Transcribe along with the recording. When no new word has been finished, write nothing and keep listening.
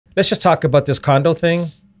let's just talk about this condo thing.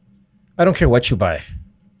 I don't care what you buy.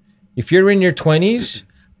 If you're in your 20s,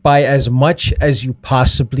 buy as much as you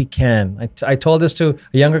possibly can. I told this to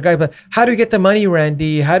a younger guy, but how do we get the money,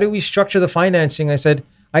 Randy? How do we structure the financing? I said,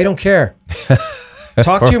 I don't care.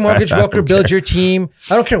 Talk to your mortgage broker, build your team.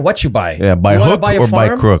 I don't care what you buy. Yeah, by hook or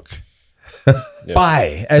by crook.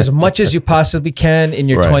 Buy as much as you possibly can in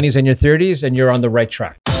your 20s and your 30s, and you're on the right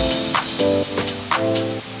track.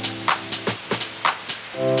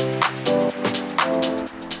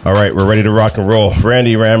 All right, we're ready to rock and roll.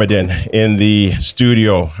 Randy Ramadhin in the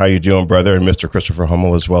studio. How you doing, brother? And Mr. Christopher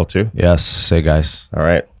Hummel as well, too. Yes, hey guys. All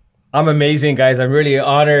right. I'm amazing, guys. I'm really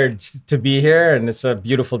honored to be here, and it's a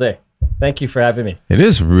beautiful day. Thank you for having me. It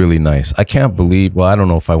is really nice. I can't believe, well, I don't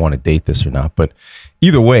know if I want to date this or not, but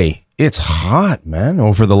either way, it's hot, man,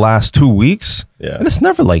 over the last 2 weeks. Yeah. And it's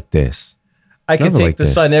never like this. I can take the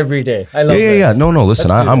sun every day. I love it. Yeah. No, listen,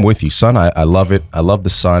 I'm with you. Sun, I love it. I love the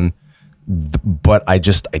sun. But I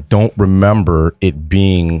don't remember it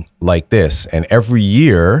being like this. And every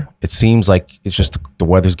year, it seems like it's just the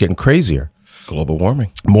weather's getting crazier. Global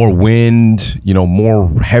warming. More wind, more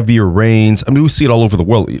heavier rains. I mean, we see it all over the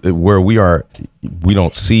world. Where we are, we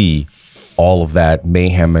don't see all of that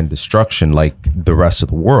mayhem and destruction like the rest of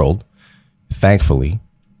the world, thankfully.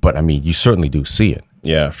 But I mean, you certainly do see it.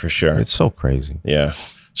 Yeah, for sure. It's so crazy. Yeah.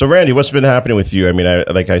 So, Randy, what's been happening with you? I mean,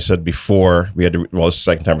 like I said before, we had to, well, it's the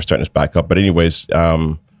second time we're starting this back up. But anyways,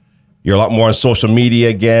 you're a lot more on social media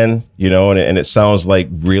again, and it sounds like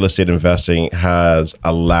real estate investing has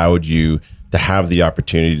allowed you to have the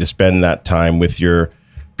opportunity to spend that time with your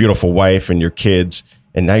beautiful wife and your kids.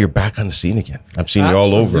 And now you're back on the scene again. I'm seeing you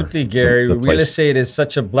all over. Absolutely, Gary. The real estate is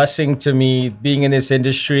such a blessing to me, being in this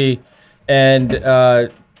industry and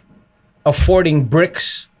affording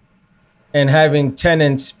bricks and having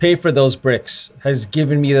tenants pay for those bricks has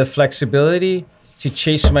given me the flexibility to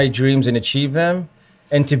chase my dreams and achieve them,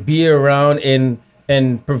 and to be around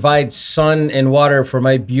and provide sun and water for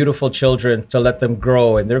my beautiful children to let them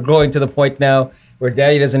grow. And they're growing to the point now where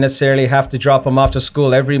daddy doesn't necessarily have to drop them off to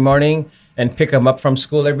school every morning and pick them up from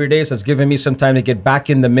school every day. So it's given me some time to get back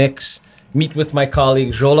in the mix, meet with my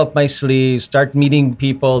colleagues, roll up my sleeves, start meeting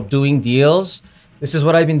people, doing deals. This is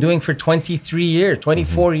what I've been doing for 23 years,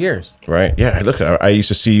 24 years. Right. Yeah. Look, I used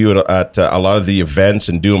to see you at a lot of the events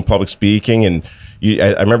and doing public speaking. And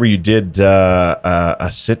I remember you did a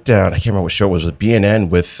sit down. I can't remember what show it was with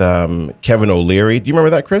BNN with Kevin O'Leary. Do you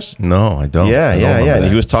remember that, Chris? No, I don't. Yeah. And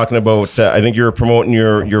he was talking about, I think you were promoting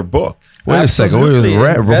your book. Wait a second.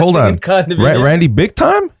 Hold on. Randy Big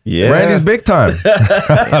Time? Yeah. Randy's Big Time.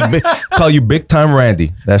 Call you Big Time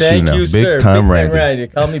Randy. That's Thank you now. You, sir. Big Time Randy.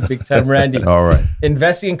 Call me Big Time Randy. All right.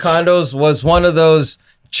 Investing in condos was one of those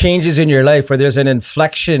changes in your life where there's an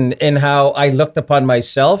inflection in how I looked upon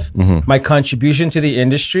myself, my contribution to the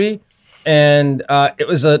industry. And it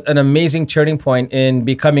was an amazing turning point in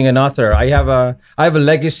becoming an author. I have a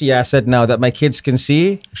legacy asset now that my kids can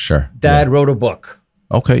see. Sure. Dad wrote a book.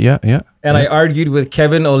 Okay, yeah. And I argued with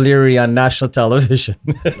Kevin O'Leary on national television.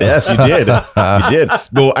 Yes, you did. You did.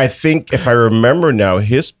 Well, I think if I remember now,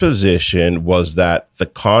 his position was that the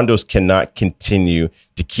condos cannot continue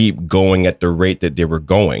to keep going at the rate that they were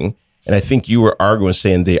going. And I think you were arguing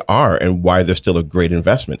saying they are and why they're still a great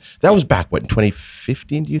investment. That was back, what, in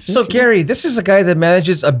 2015, do you think? So, Gary, this is a guy that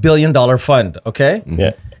manages $1 billion fund, okay?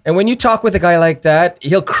 Yeah. And when you talk with a guy like that,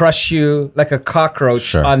 he'll crush you like a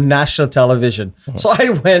cockroach on national television. So I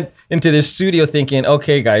went into this studio thinking,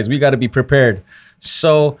 okay, guys, we got to be prepared.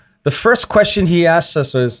 So the first question he asked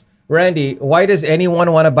us was, Randy, why does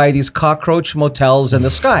anyone want to buy these cockroach motels in the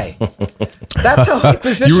sky? That's how he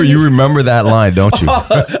positioned You remember that line, don't you?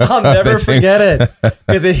 I'll never forget it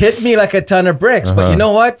because it hit me like a ton of bricks. But you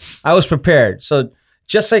know what? I was prepared. So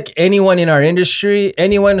just like anyone in our industry,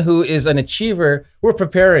 anyone who is an achiever, we're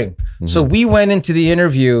preparing. So we went into the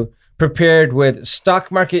interview prepared with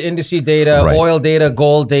stock market indice data, oil data,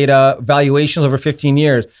 gold data, valuations over 15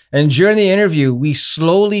 years. And during the interview, we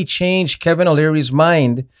slowly changed Kevin O'Leary's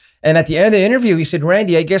mind. And at the end of the interview, he said,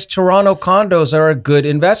 Randy, I guess Toronto condos are a good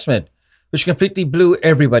investment, which completely blew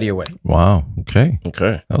everybody away. Wow. Okay.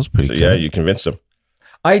 That was pretty good. Yeah, you convinced him.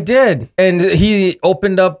 I did. And he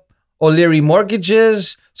opened up O'Leary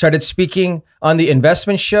Mortgages, started speaking on the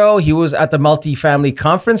investment show. He was at the multifamily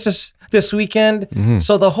conferences this weekend.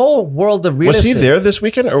 So the whole world of real estate. Was he there this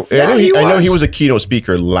weekend? Yeah, I know he was a keynote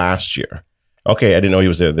speaker last year. Okay, I didn't know he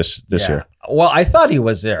was there this year. Well, I thought he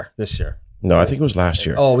was there this year. No, I think it was last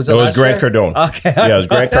year. Oh, was it? It was Grant Cardone. Okay. Yeah, it was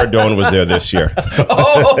Grant Cardone was there this year.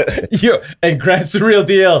 And Grant's the real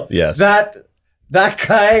deal. Yes. That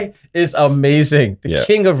guy is amazing. The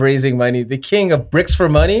king of raising money, the king of bricks for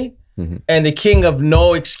money. and the king of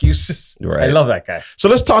no excuses. Right. I love that guy. So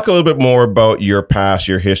let's talk a little bit more about your past,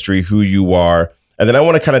 your history, who you are. And then I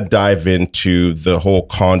want to kind of dive into the whole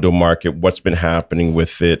condo market, what's been happening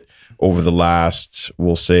with it over the last,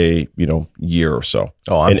 we'll say, year or so.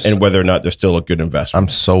 Oh, and whether or not they're still a good investment. I'm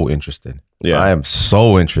so interested. Yeah. I am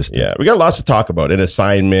so interested. Yeah, we got lots to talk about and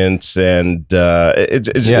assignments, and it's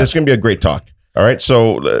going to be a great talk. All right,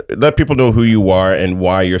 so let people know who you are and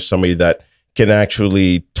why you're somebody that can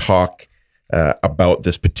actually talk about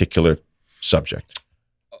this particular subject.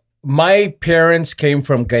 My parents came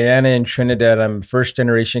from Guyana and Trinidad. I'm first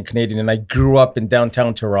generation Canadian, and I grew up in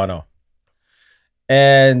downtown Toronto.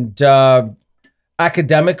 And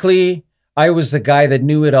academically, I was the guy that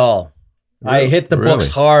knew it all. I hit the books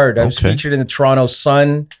hard. I was featured in the Toronto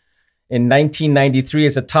Sun in 1993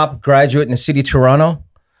 as a top graduate in the city of Toronto.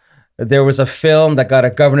 There was a film that got a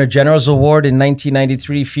Governor General's Award in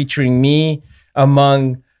 1993 featuring me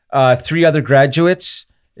among 3 other graduates.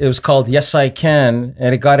 It was called Yes, I Can,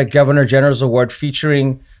 and it got a Governor General's Award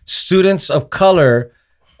featuring students of color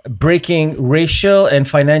breaking racial and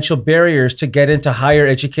financial barriers to get into higher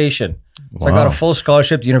education. So I got a full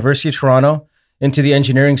scholarship to the University of Toronto into the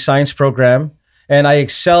engineering science program, and I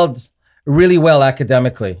excelled really well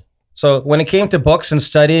academically. So when it came to books and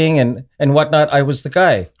studying and whatnot, I was the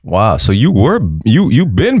guy. Wow. So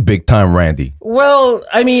you've been big time Randy. Well,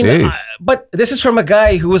 I mean, but this is from a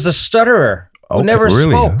guy who was a stutterer, who never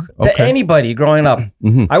spoke to anybody growing up.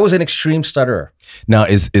 I was an extreme stutterer. Now,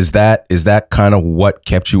 is that kind of what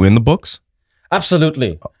kept you in the books?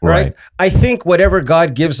 Absolutely. Right. I think whatever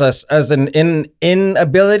God gives us as an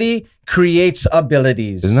inability creates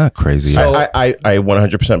abilities. Isn't that crazy? So, I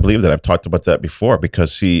 100% believe that. I've talked about that before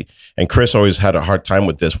because and Chris always had a hard time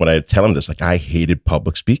with this when I tell him this, like, I hated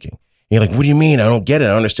public speaking. And you're like, what do you mean? I don't get it. I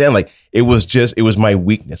don't understand. Like, it was my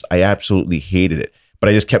weakness. I absolutely hated it, but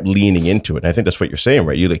I just kept leaning into it. And I think that's what you're saying,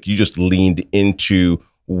 right? You just leaned into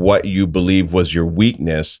what you believe was your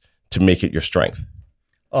weakness to make it your strength.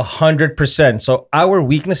 100%. So our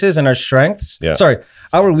weaknesses and our strengths,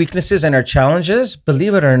 our weaknesses and our challenges,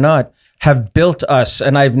 believe it or not, have built us.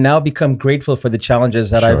 And I've now become grateful for the challenges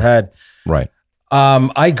that I've had. Right.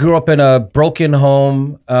 I grew up in a broken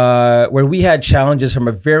home where we had challenges from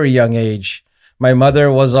a very young age. My mother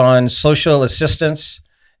was on social assistance,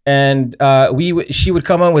 and she would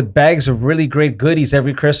come on with bags of really great goodies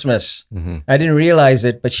every Christmas. I didn't realize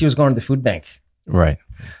it, but she was going to the food bank. Right.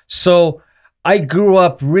 So I grew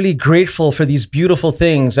up really grateful for these beautiful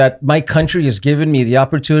things that my country has given me, the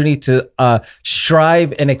opportunity to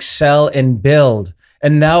strive and excel and build.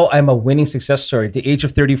 And now I'm a winning success story. At the age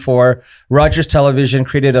of 34, Rogers Television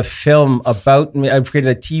created a film about me. I've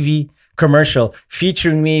created a TV commercial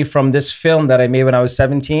featuring me from this film that I made when I was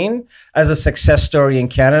 17 as a success story in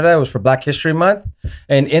Canada. It was for Black History Month.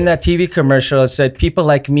 And in that TV commercial, it said, people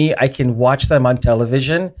like me, I can watch them on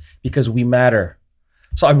television because we matter.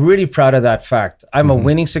 So I'm really proud of that fact. I'm a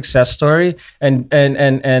winning success story, and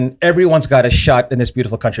everyone's got a shot in this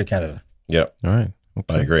beautiful country of Canada. Yeah. All right.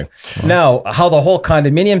 Okay. I agree. Now, how the whole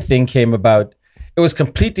condominium thing came about, it was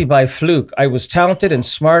completely by fluke. I was talented and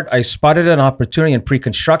smart. I spotted an opportunity in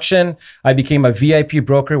pre-construction. I became a VIP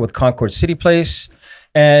broker with Concord City Place.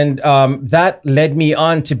 And that led me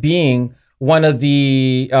on to being one of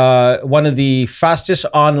the fastest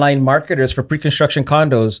online marketers for pre-construction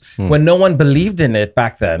condos when no one believed in it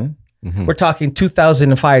back then. We're talking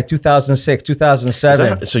 2005, 2006,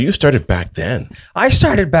 2007. So you started back then? I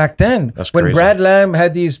started back then. That's when crazy. Brad Lamb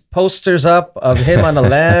had these posters up of him on a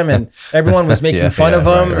lamb and everyone was making fun of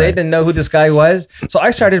him. Right. They didn't know who this guy was. So I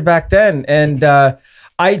started back then, and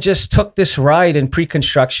I just took this ride in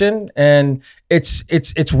pre-construction, and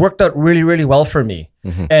it's worked out really, really well for me.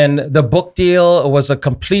 And the book deal was a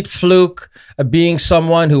complete fluke, being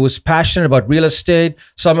someone who was passionate about real estate,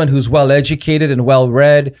 someone who's well-educated and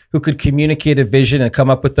well-read, who could communicate a vision and come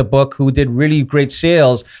up with the book, who did really great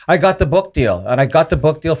sales. I got the book deal, and I got the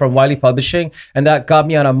book deal from Wiley Publishing, and that got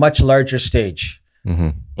me on a much larger stage.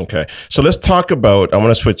 Okay. So let's talk about, I want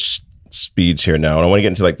to switch speeds here now, and I want to get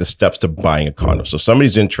into like the steps to buying a condo. So if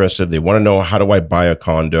somebody's interested, they want to know, how do I buy a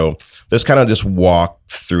condo? Let's kind of just walk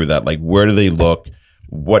through that. Like, where do they look?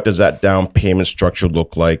 What does that down payment structure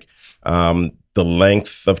look like? The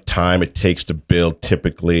length of time it takes to build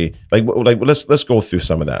typically. Let's go through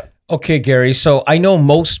some of that. Okay, Gary. So I know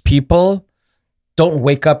most people don't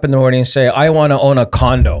wake up in the morning and say, I want to own a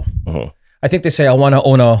condo. I think they say, I want to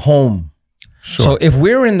own a home. Sure. So if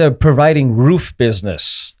we're in the providing roof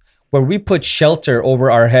business, where we put shelter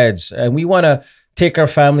over our heads and we want to take our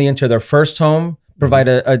family into their first home, provide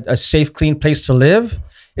a safe, clean place to live,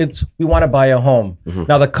 It's we want to buy a home.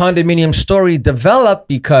 Now the condominium story developed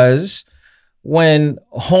because when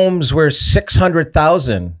homes were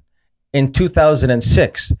 600,000 in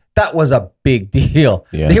 2006, that was a big deal.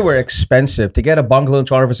 Yes. They were expensive. To get a bungalow in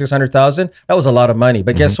Toronto for 600,000, that was a lot of money.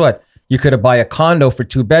 But guess what? You could have buy a condo for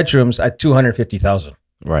 2 bedrooms at 250,000.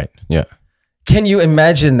 Right. Yeah. Can you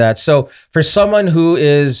imagine that? So for someone who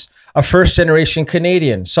is a first generation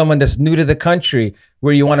Canadian, someone that's new to the country,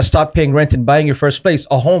 where you want to stop paying rent and buying your first place,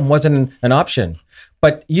 a home wasn't an option.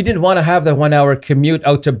 But you didn't want to have the 1 hour commute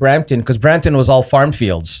out to Brampton because Brampton was all farm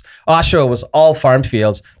fields. Oshawa was all farm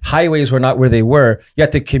fields. Highways were not where they were. You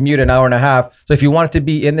had to commute an hour and a half. So if you wanted to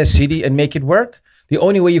be in the city and make it work, the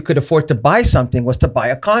only way you could afford to buy something was to buy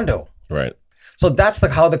a condo. Right. So that's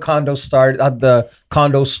how the condo started. The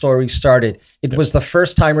condo story started. It was the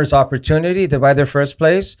first timers' opportunity to buy their first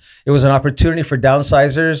place. It was an opportunity for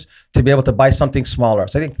downsizers to be able to buy something smaller.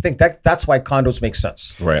 So I think that's why condos make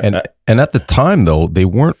sense. Right. And at the time, though, they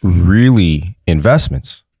weren't really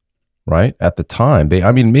investments, right? At the time,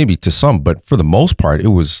 I mean, maybe to some, but for the most part, it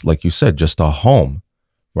was, like you said, just a home,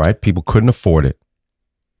 right? People couldn't afford it.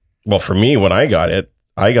 Well, for me, when I got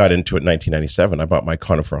into it in 1997. I bought my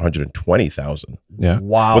condo for 120,000. Yeah.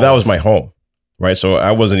 Wow. Well, that was my home, right? So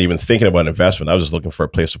I wasn't even thinking about investment. I was just looking for a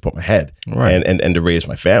place to put my head Right. and to raise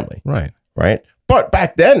my family. Right. Right. But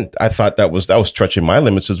back then, I thought that was stretching my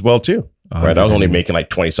limits as well too. Right. I was only making like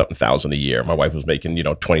 20-something thousand a year. My wife was making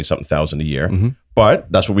 20-something thousand a year.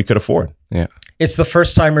 But that's what we could afford. Yeah. It's the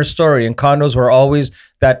first timer story, and condos were always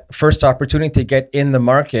that first opportunity to get in the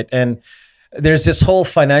market. And there's this whole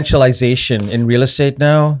financialization in real estate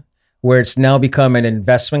now, where it's now become an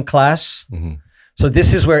investment class. So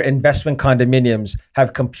this is where investment condominiums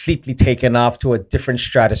have completely taken off to a different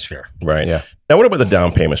stratosphere. Right. Yeah. Now, what about the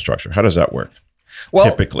down payment structure? How does that work? Well,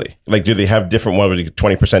 typically, like, do they have different ones?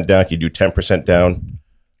 20% down? Can you do 10% down?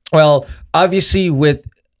 Well, obviously with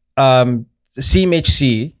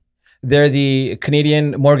CMHC, they're the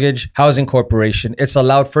Canadian Mortgage Housing Corporation. It's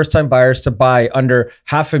allowed first-time buyers to buy under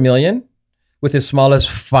 $500,000 with as small as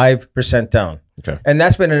 5% down. Okay. And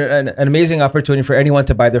that's been an amazing opportunity for anyone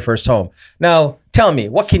to buy their first home. Now, tell me,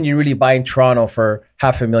 what can you really buy in Toronto for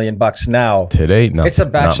 $500,000 now? Today, no. It's a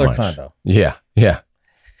bachelor condo. Yeah. Yeah.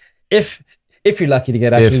 If you're lucky to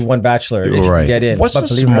get actually one bachelor, if you Right. can get in. What's But the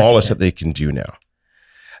believe it or not, smallest you that they can do now?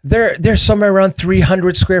 they're somewhere around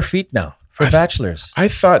 300 square feet now for bachelors. I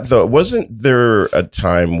thought, though, wasn't there a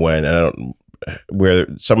time when where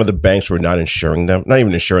some of the banks were not insuring them, not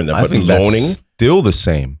even insuring them, I but think loaning, that's still the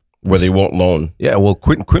same. where they won't loan? Yeah, well,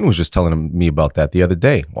 Quentin was just telling me about that the other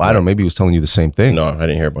day. Well, I don't know, maybe he was telling you the same thing. No, I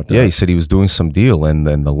didn't hear about that. Yeah, he said he was doing some deal, and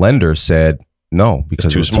then the lender said no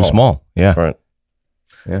because it was too small. Yeah. Right.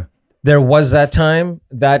 Yeah. There was that time.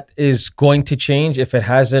 That is going to change if it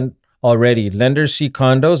hasn't already. Lenders see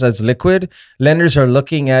condos as liquid. Lenders are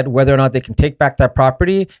looking at whether or not they can take back that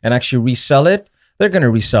property and actually resell it. They're going to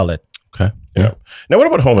resell it. Okay. Yeah. Now, what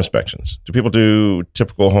about home inspections? Do people do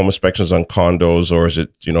typical home inspections on condos, or is it,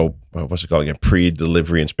 what's it called again?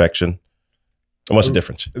 Pre-delivery inspection? And what's the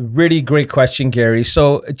difference? Really great question, Gary.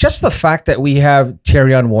 So just the fact that we have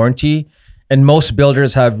carry-on warranty and most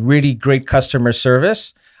builders have really great customer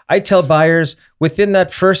service, I tell buyers within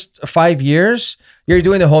that first 5 years, you're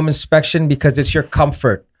doing the home inspection because it's your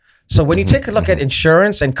comfort. So when you take a look at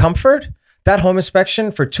insurance and comfort, that home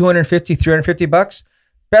inspection for $250, $350,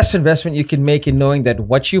 best investment you can make in knowing that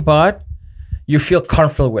what you bought, you feel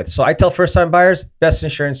comfortable with. So I tell first-time buyers, best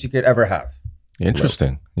insurance you could ever have.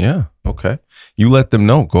 Interesting. Yeah. Okay. You let them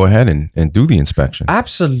know. Go ahead and do the inspection.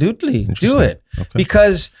 Absolutely. Do Interesting. it. Okay.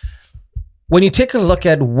 Because when you take a look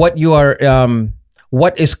at what you are,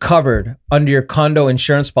 what is covered under your condo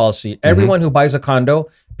insurance policy, everyone who buys a condo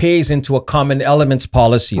pays into a common elements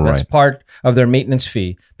policy. That's Right. part of their maintenance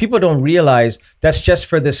fee. People don't realize that's just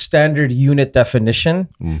for the standard unit definition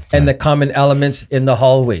and the common elements in the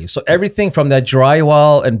hallway. So everything from that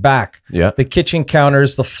drywall and back, Yeah. the kitchen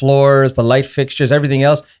counters, the floors, the light fixtures, everything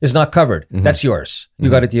else is not covered. That's yours. You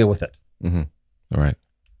got to deal with it. All right.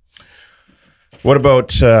 What about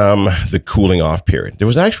the cooling off period? There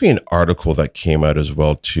was actually an article that came out as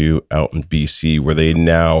well too out in BC where they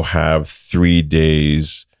now have 3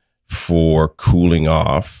 days for cooling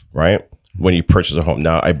off, right? When you purchase a home.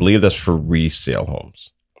 Now, I believe that's for resale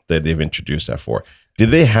homes that they've introduced that for.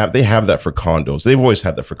 They have that for condos? They've always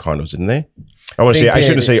had that for condos, didn't they? I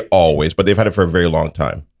shouldn't say always, but they've had it for a very long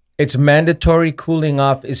time. It's mandatory cooling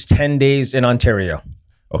off is 10 days in Ontario.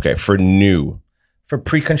 Okay, for new. For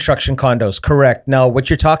pre-construction condos, correct. Now, what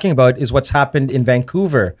you're talking about is what's happened in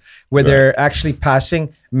Vancouver, where they're actually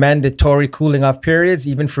passing mandatory cooling off periods,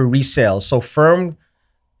 even for resale. So firm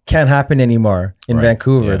can't happen anymore in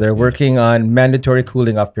Vancouver. Yeah, They're working on mandatory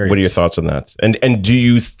cooling off periods. What are your thoughts on that? And do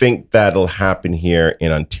you think that'll happen here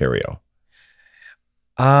in Ontario?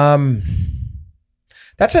 That's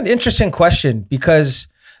an interesting question, because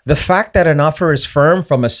the fact that an offer is firm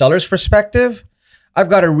from a seller's perspective, I've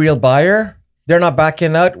got a real buyer. They're not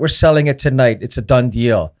backing out. We're selling it tonight. It's a done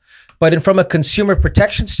deal. But from a consumer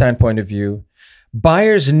protection standpoint of view,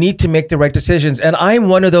 buyers need to make the right decisions. And I'm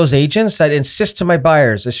one of those agents that insist to my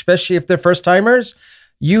buyers, especially if they're first timers,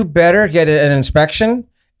 you better get an inspection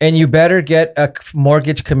and you better get a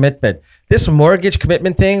mortgage commitment. This mortgage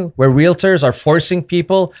commitment thing where realtors are forcing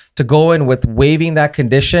people to go in with waiving that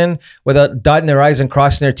condition without dotting their I's and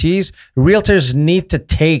crossing their T's, realtors need to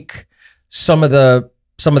take some of the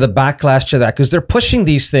backlash to that, because they're pushing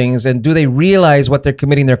these things, and do they realize what they're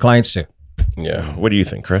committing their clients to? Yeah. What do you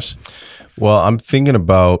think, Chris? Well, I'm thinking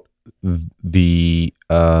about the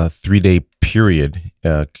 3-day period.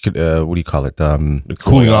 What do you call it? The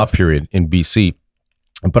cooling off period in BC.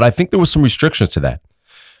 But I think there was some restrictions to that.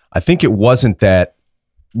 I think it wasn't that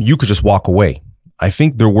you could just walk away. I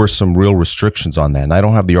think there were some real restrictions on that. And I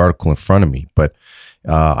don't have the article in front of me, but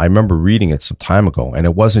I remember reading it some time ago. And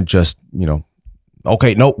it wasn't just,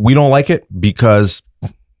 okay, no, we don't like it because, I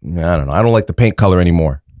don't know, I don't like the paint color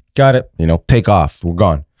anymore. Got it. Take off, we're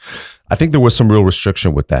gone. I think there was some real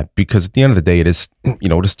restriction with that, because at the end of the day, it is,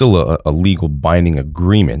 it is still a legal binding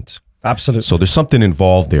agreement. Absolutely. So there's something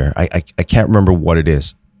involved there. I can't remember what it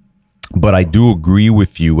is, but I do agree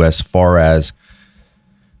with you as far as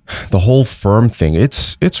the whole firm thing.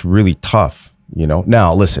 It's really tough,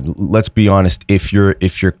 Now, listen, let's be honest. If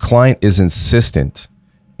your client is insistent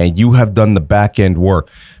and you have done the back end work,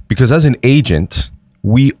 because as an agent,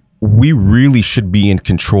 we really should be in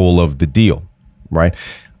control of the deal, right?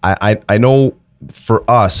 I know for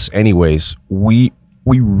us anyways, we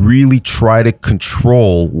really try to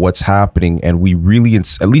control what's happening, and we really,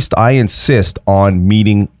 at least I insist on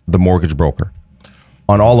meeting the mortgage broker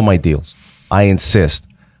on all of my deals. I insist.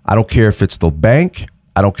 I don't care if it's the bank.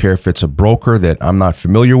 I don't care if it's a broker that I'm not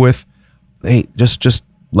familiar with. Hey, just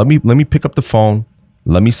let me pick up the phone.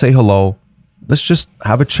 Let me say hello. Let's just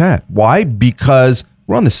have a chat. Why? Because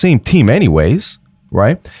we're on the same team anyways,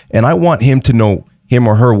 right? And I want him to know, him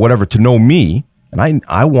or her, whatever, to know me. And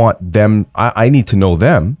I want them, I need to know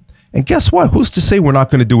them. And guess what? Who's to say we're not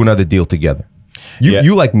going to do another deal together?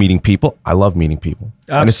 You like meeting people. I love meeting people.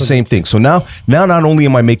 Absolutely. And it's the same thing. So now not only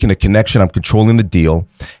am I making a connection, I'm controlling the deal.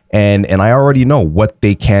 And I already know what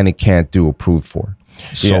they can and can't do approved for.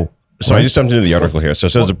 So I just jumped into the article here. So it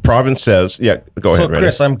says the province says, go ahead. So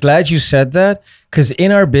Chris, I'm glad you said that, because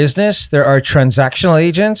in our business, there are transactional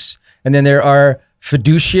agents and then there are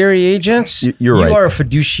fiduciary agents. You're right. You are a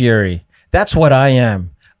fiduciary. That's what I am.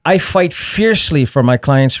 I fight fiercely for my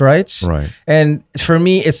clients' rights. Right. And for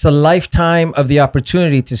me, it's the lifetime of the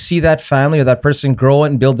opportunity to see that family or that person grow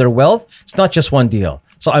and build their wealth. It's not just one deal.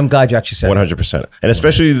 So I'm glad you actually said 100%. And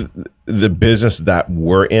especially the business that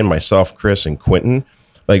we're in, myself, Chris, and Quentin,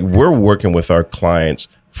 like we're working with our clients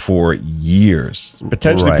for years,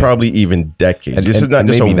 potentially probably even decades. And this is not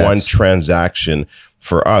just a one transaction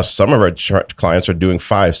for us. Some of our clients are doing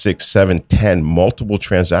 5, 6, 7, 10 multiple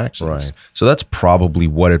transactions. Right. So that's probably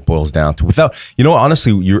what it boils down to. Without,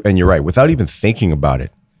 honestly, you're right. Without even thinking about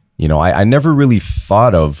it, I never really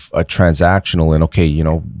thought of a transactional and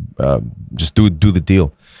just do the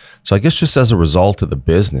deal. So I guess just as a result of the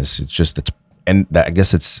business, I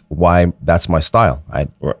guess it's why that's my style. I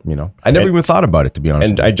never even thought about it, to be honest.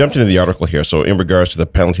 And I jumped into the article here. So in regards to the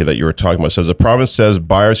penalty that you were talking about, it says the province says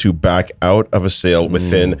buyers who back out of a sale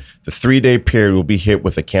within the 3-day period will be hit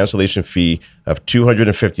with a cancellation fee of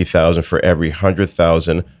 $250,000 for every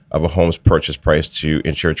 $100,000 of a home's purchase price to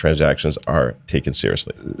ensure transactions are taken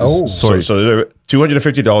seriously. Oh, sorry. So there are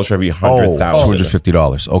 $250 for every $100,000.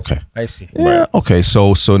 $250. Okay. I see. Yeah. Right. Okay.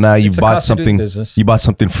 So now you bought something. You bought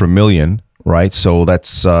something for $1 million. Right, so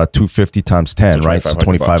that's 250 times 10, right? So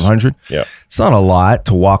 2,500. Yeah, it's not a lot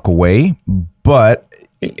to walk away, but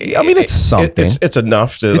I mean, it's something. It's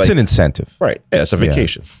enough to. It's an incentive, right? Yeah, it's a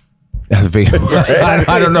vacation. I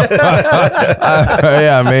don't know.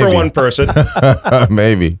 Yeah, maybe for one person,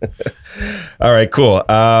 maybe. All right, cool.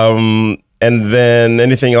 And then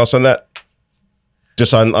anything else on that?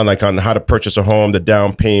 Just on how to purchase a home, the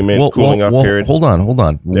down payment, cooling off period. Hold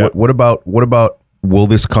on. Yeah. What about? Will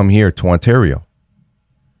this come here to Ontario?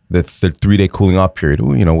 The 3-day cooling off period,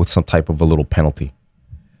 with some type of a little penalty.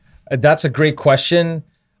 That's a great question.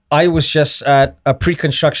 I was just at a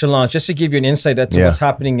pre-construction launch, just to give you an insight into what's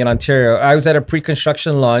happening in Ontario. I was at a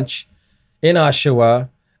pre-construction launch in Oshawa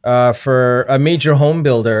for a major home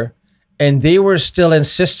builder, and they were still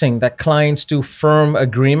insisting that clients do firm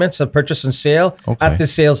agreements of purchase and sale at the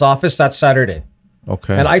sales office that Saturday.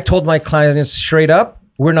 Okay. And I told my clients straight up,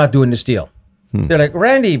 we're not doing this deal. They're like,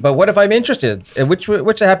 Randy, but what if I'm interested? And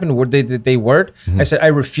which happened? Were they weren't? I said, I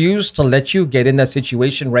refuse to let you get in that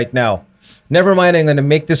situation right now. Never mind, I'm going to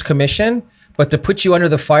make this commission, but to put you under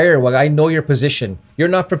the fire, well, I know your position. You're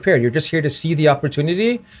not prepared. You're just here to see the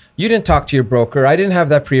opportunity. You didn't talk to your broker. I didn't have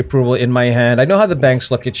that pre-approval in my hand. I know how the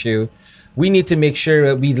banks look at you. We need to make sure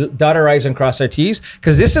that we dot our I's and cross our T's,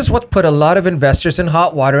 because this is what put a lot of investors in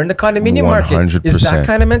hot water in the condominium market. 100%. Is that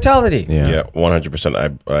kind of mentality. Yeah,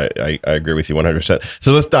 100%. I agree with you 100%.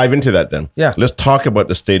 So let's dive into that then. Yeah. Let's talk about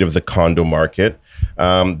the state of the condo market.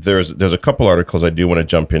 There's a couple articles I do want to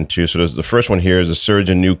jump into. So the first one here is a surge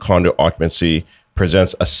in new condo occupancy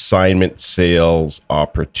presents assignment sales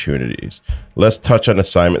opportunities. Let's touch on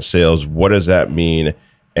assignment sales. What does that mean?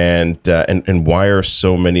 And why are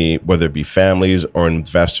so many, whether it be families or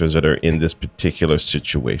investors, that are in this particular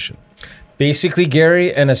situation? Basically,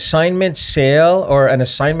 Gary, an assignment sale or an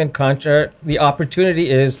assignment contract, the opportunity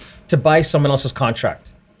is to buy someone else's contract.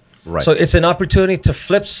 Right. So it's an opportunity to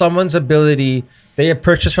flip someone's ability they have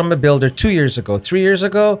purchased from a builder 2 years ago, 3 years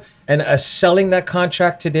ago, and selling that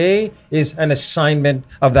contract today is an assignment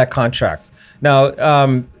of that contract. Now,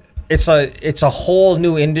 it's a whole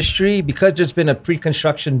new industry because there's been a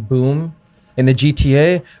pre-construction boom in the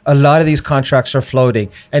GTA. A lot of these contracts are floating,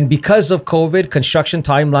 and because of COVID, construction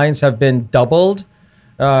timelines have been doubled.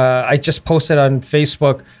 I just posted on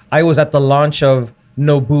Facebook. I was at the launch of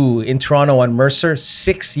Nobu in Toronto on Mercer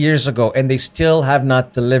 6 years ago, and they still have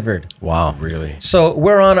not delivered. Wow, really? So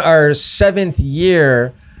we're on our 7th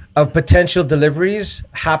year of potential deliveries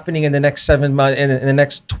happening in the next 7 months, in the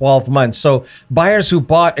next 12 months. So buyers who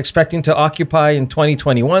bought expecting to occupy in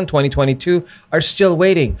 2021, 2022 are still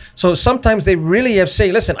waiting. So sometimes they really have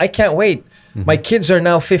say, listen, I can't wait. My kids are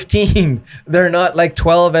now 15. They're not like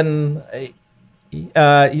 12 and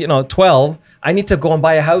 12. I need to go and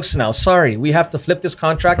buy a house now. Sorry, we have to flip this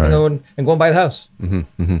contract and go and buy the house.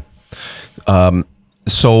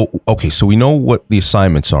 So we know what the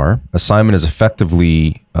assignments are. Assignment is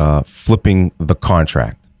effectively flipping the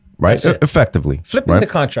contract, right? That's it. Effectively. Flipping the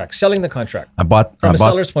contract, selling the contract. From a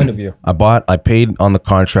seller's point of view. I paid on the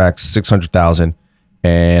contract $600,000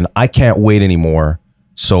 and I can't wait anymore.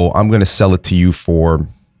 So I'm going to sell it to you for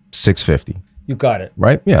 $650. You got it.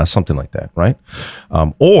 Right? Yeah, something like that, right?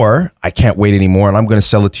 Or I can't wait anymore and I'm going to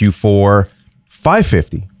sell it to you for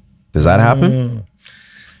 $550. Does that happen?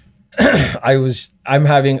 I'm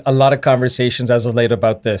having a lot of conversations as of late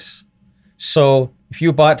about this. So if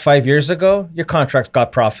you bought 5 years ago, your contract's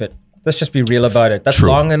got profit. Let's just be real about it. That's True.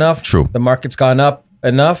 long enough. True. The market's gone up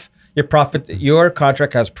enough. Your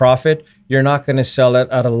contract has profit. You're not going to sell it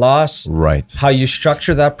at a loss. Right. How you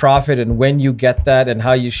structure that profit and when you get that and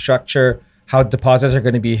how you structure how deposits are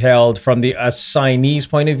going to be held from the assignee's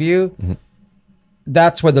point of view,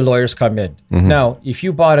 that's where the lawyers come in. Now, if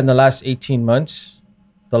you bought in the last 18 months,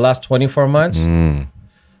 the last 24 months,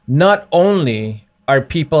 not only are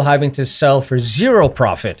people having to sell for zero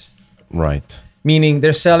profit, right, meaning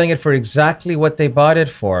they're selling it for exactly what they bought it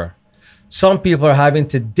for, some people are having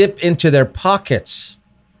to dip into their pockets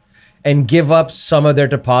and give up some of their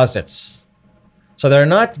deposits. So they're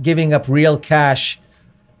not giving up real cash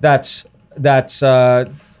to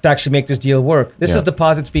actually make this deal work. This is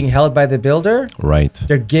deposits being held by the builder. Right.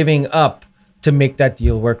 They're giving up to make that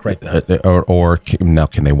deal work right now. Now,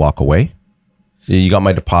 can they walk away? You got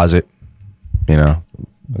my deposit,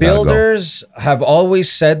 Builders have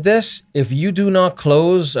always said this. If you do not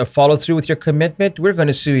close or follow through with your commitment, we're going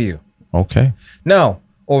to sue you. Okay. Now,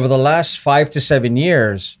 over the last 5 to 7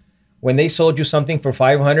 years, when they sold you something for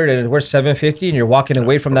 $500 and it's worth $750 and you're walking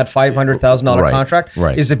away from that $500,000 contract,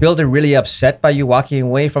 is the builder really upset by you walking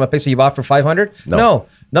away from a place that you bought for $500? No.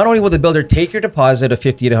 Not only will the builder take your deposit of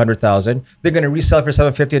 $50,000 to $100,000, they're going to resell it for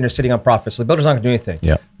 $750 and they're sitting on profit. So the builder's not going to do anything.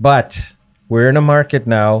 Yeah. But we're in a market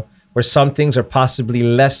now where some things are possibly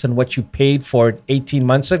less than what you paid for it 18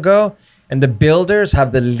 months ago, and the builders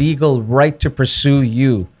have the legal right to pursue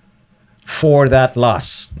you for that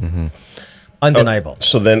loss. Undeniable.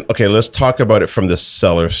 So then, let's talk about it from the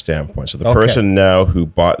seller standpoint. So the person now who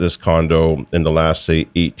bought this condo in the last, say,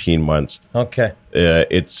 18 months,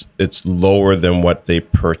 it's lower than what they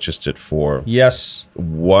purchased it for. Yes.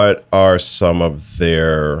 What are some of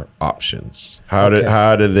their options? How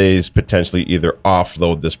do they potentially either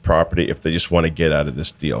offload this property if they just want to get out of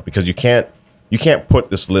this deal? Because you can't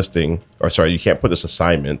put this you can't put this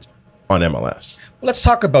assignment on MLS. Well, let's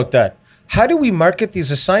talk about that. How do we market these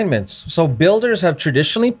assignments? So builders have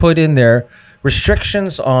traditionally put in there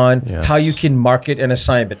restrictions on how you can market an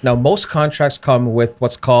assignment. Now, most contracts come with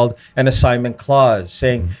what's called an assignment clause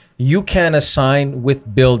saying you can assign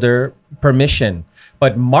with builder permission.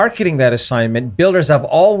 But marketing that assignment, builders have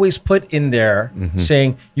always put in there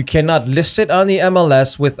saying you cannot list it on the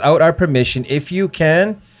MLS without our permission. If you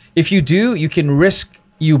do, you can risk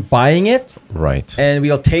you buying it. Right. And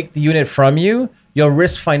we'll take the unit from you. You'll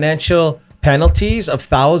risk financial penalties of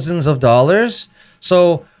thousands of dollars.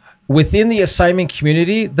 So within the assignment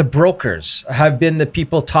community, the brokers have been the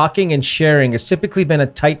people talking and sharing. It's typically been a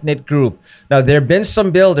tight-knit group. Now, there have been some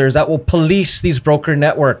builders that will police these broker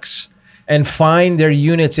networks and find their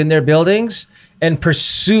units in their buildings and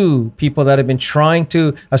pursue people that have been trying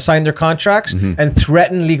to assign their contracts and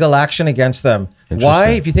threaten legal action against them. Why?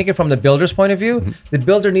 If you think it from the builder's point of view, the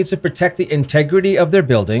builder needs to protect the integrity of their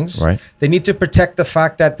buildings. Right. They need to protect the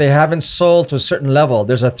fact that they haven't sold to a certain level.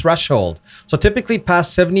 There's a threshold. So typically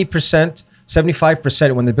past 70%,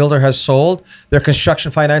 75% when the builder has sold, their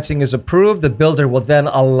construction financing is approved. The builder will then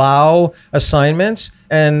allow assignments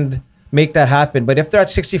and make that happen. But if they're at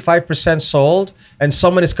 65% sold and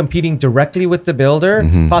someone is competing directly with the builder,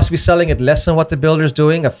 possibly selling it less than what the builder is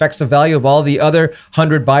doing, affects the value of all the other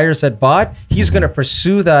 100 buyers that bought, he's going to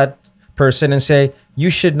pursue that person and say, you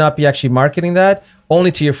should not be actually marketing that,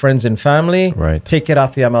 only to your friends and family. Right. Take it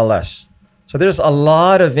off the MLS. So there's a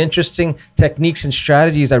lot of interesting techniques and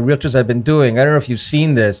strategies that realtors have been doing. I don't know if you've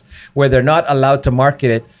seen this, where they're not allowed to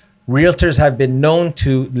market it. Realtors have been known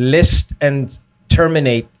to list and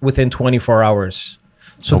terminate within 24 hours.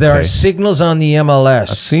 So there are signals on the MLS.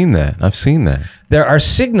 I've seen that. There are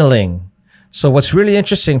signaling. So what's really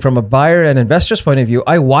interesting from a buyer and investor's point of view,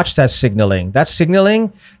 I watch that signaling. That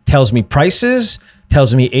signaling tells me prices,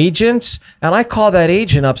 tells me agents, and I call that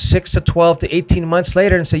agent up 6 to 12 to 18 months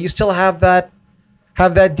later and say, you still have that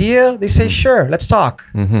deal? They say, sure, let's talk.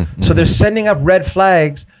 So they're sending up red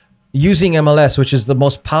flags using MLS, which is the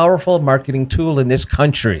most powerful marketing tool in this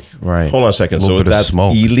country. Right. Hold on a second. So that's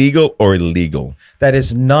illegal or illegal? That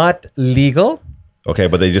is not legal. Okay,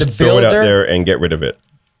 but they just throw it out there and get rid of it.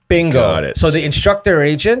 Bingo. Got it. So the instructor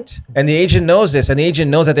agent, and the agent knows this, and the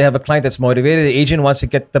agent knows that they have a client that's motivated. The agent wants to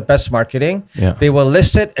get the best marketing. Yeah. They will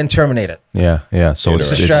list it and terminate it. Yeah. So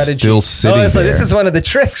it's strategy. still sitting so there. This is one of the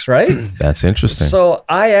tricks, right? That's interesting. So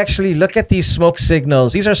I actually look at these smoke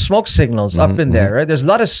signals. These are smoke signals up in there, right? There's a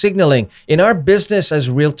lot of signaling in our business as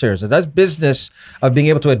realtors. That business of being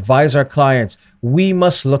able to advise our clients. We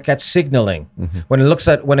must look at signaling. When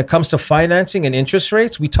it comes to financing and interest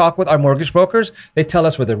rates, we talk with our mortgage brokers. They tell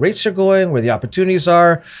us where the rates are going, where the opportunities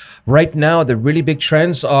are. Right now, the really big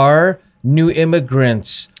trends are new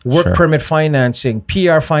immigrants, work permit financing,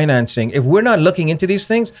 PR financing. If we're not looking into these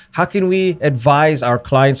things, how can we advise our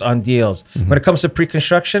clients on deals? When it comes to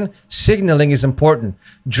pre-construction, signaling is important.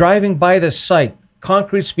 Driving by the site,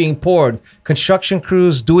 concrete's being poured, construction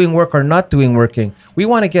crews doing work or not doing working. We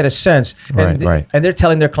want to get a sense. And they're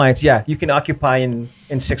telling their clients, yeah, you can occupy in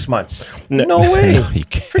 6 months. No way.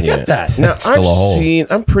 Forget that. Now,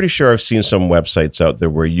 I'm pretty sure I've seen some websites out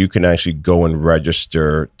there where you can actually go and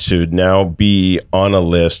register to now be on a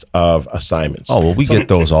list of assignments. Oh, well, we get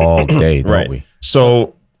those all day, don't we?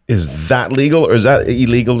 So is that legal or is that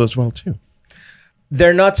illegal as well too?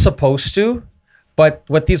 They're not supposed to. But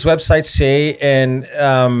what these websites say, and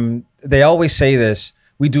they always say this,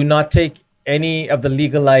 we do not take any of the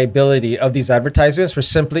legal liability of these advertisements. For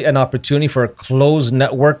simply an opportunity for a closed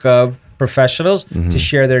network of professionals to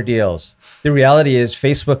share their deals. The reality is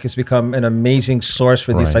Facebook has become an amazing source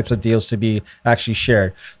for these types of deals to be actually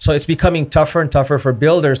shared. So it's becoming tougher and tougher for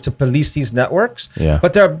builders to police these networks. Yeah.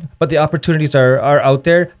 But the opportunities are out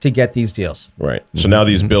there to get these deals. Right. So now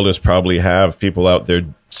these builders probably have people out there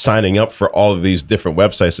signing up for all of these different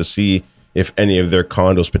websites to see if any of their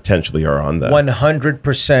condos potentially are on that.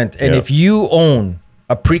 100%. And if you own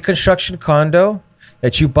a pre-construction condo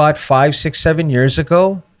that you bought 5, 6, 7 years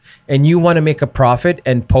ago, and you want to make a profit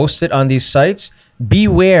and post it on these sites,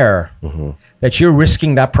 beware that you're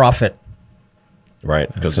risking that profit.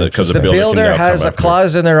 Right. Because the builder has a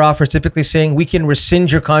clause in their offer typically saying we can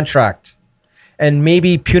rescind your contract. And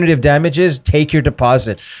maybe punitive damages, take your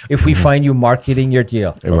deposit if we find you marketing your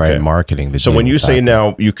deal. Right, marketing. So when you say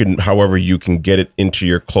now you can get it into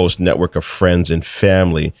your close network of friends and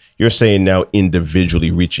family, you're saying now individually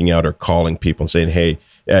reaching out or calling people and saying, hey,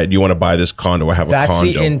 do you want to buy this condo? I have a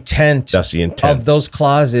condo. That's the intent of those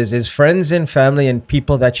clauses is friends and family and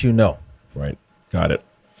people that you know. Right. Got it.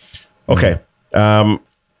 Okay.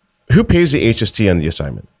 Who pays the HST on the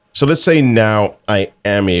assignment? So let's say now I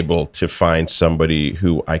am able to find somebody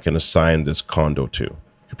who I can assign this condo to.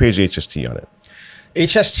 Who pays the HST on it?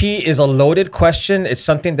 HST is a loaded question. It's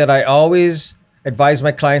something that I always advise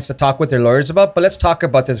my clients to talk with their lawyers about, but let's talk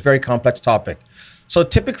about this very complex topic. So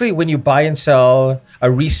typically when you buy and sell a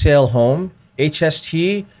resale home,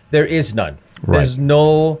 HST, there is none. Right. There's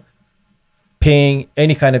no paying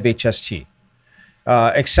any kind of HST.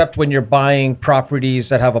 Except when you're buying properties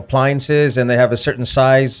that have appliances and they have a certain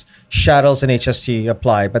size, shadows and HST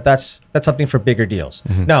apply. But that's something for bigger deals.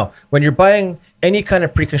 Now, when you're buying any kind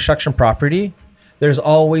of pre-construction property, there's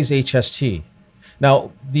always HST.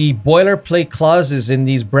 Now, the boilerplate clauses in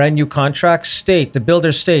these brand new contracts state, the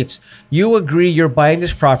builder states, you agree you're buying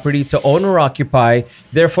this property to own or occupy,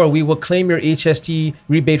 therefore we will claim your HST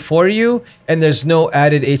rebate for you, and there's no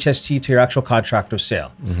added HST to your actual contract of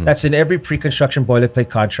sale. That's in every pre-construction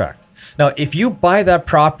boilerplate contract. Now, if you buy that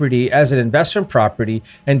property as an investment property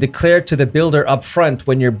and declare to the builder upfront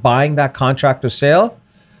when you're buying that contract of sale,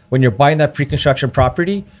 when you're buying that pre-construction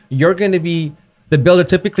property, you're going to be, the builder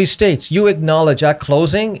typically states, you acknowledge at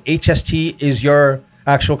closing, HST is your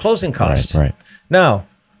actual closing cost. Right. Now,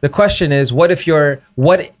 the question is, what if your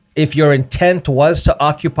intent was to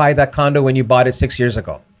occupy that condo when you bought it 6 years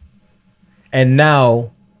ago? And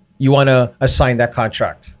now you want to assign that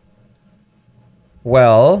contract.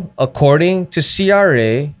 Well, according to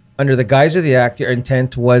CRA, under the guise of the act, your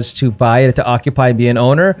intent was to buy it, to occupy and be an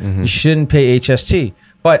owner. You shouldn't pay HST.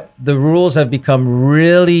 But the rules have become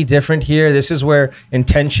really different here. This is where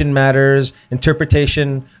intention matters,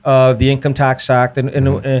 interpretation of the Income Tax Act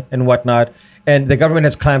and whatnot. And the government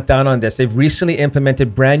has clamped down on this. They've recently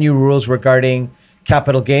implemented brand new rules regarding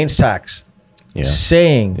capital gains tax,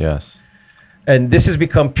 saying, and this has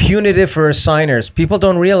become punitive for assigners. People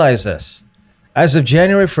don't realize this. As of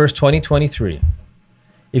January 1st, 2023,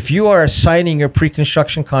 if you are assigning your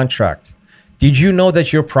pre-construction contract, did you know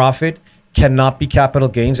that your profit cannot be capital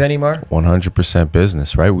gains anymore? 100%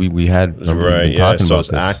 business, right? We had right. Yeah, so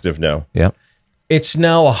it's active now. Yeah, it's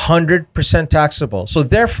now 100% taxable. So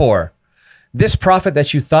therefore, this profit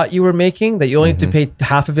that you thought you were making, that you only have to pay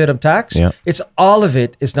half of it of tax, it's all of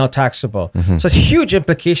it is now taxable. So it's huge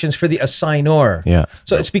implications for the assignor. Yeah.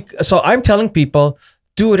 So so I'm telling people,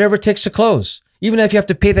 do whatever it takes to close. Even if you have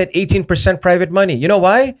to pay that 18% private money. You know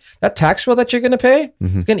why? That tax bill that you're going to pay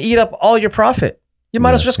is going to eat up all your profit. You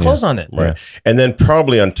might as well just close on it. Right. And then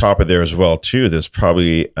probably on top of there as well, too, there's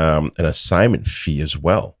probably an assignment fee as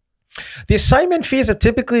well. The assignment fees have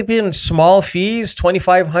typically been small fees,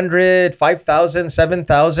 $2,500, $5,000,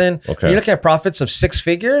 $7,000. Okay. You're looking at profits of six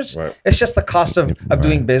figures. Right. It's just the cost of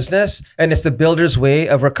doing business. And it's the builder's way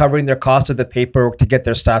of recovering their cost of the paperwork to get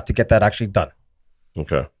their staff to get that actually done.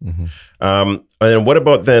 Okay. And then what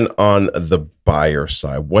about then on the buyer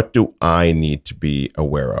side? What do I need to be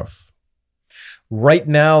aware of? Right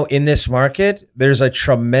now in this market, there's a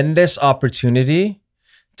tremendous opportunity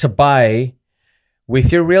to buy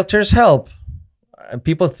with your realtor's help. And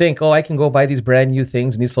people think, oh, I can go buy these brand new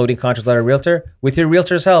things and these floating contracts that are realtor. With your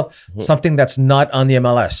realtor's help, something that's not on the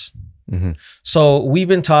MLS. So we've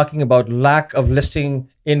been talking about lack of listing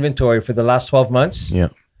inventory for the last 12 months. Yeah.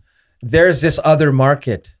 There's this other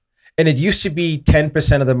market. And it used to be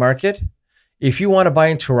 10% of the market. If you want to buy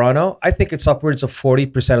in Toronto, I think it's upwards of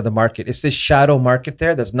 40% of the market. It's this shadow market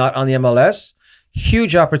there that's not on the MLS.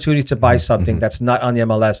 Huge opportunity to buy something that's not on the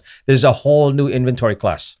MLS. There's a whole new inventory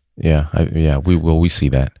class. Yeah, we see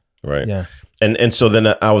that. Right. Yeah. And so then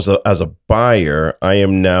as a buyer, I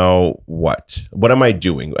am now what? What am I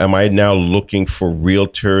doing? Am I now looking for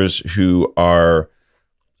realtors who are,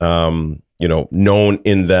 known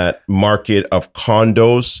in that market of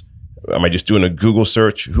condos? Am I just doing a Google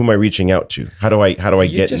search? Who am I reaching out to? How do I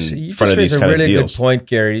get in front of these kind of deals? That's a really good point,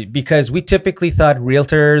 Gary, because we typically thought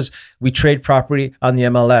realtors, we trade property on the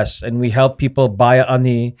MLS and we help people buy on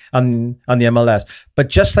the MLS. But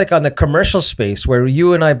just like on the commercial space, where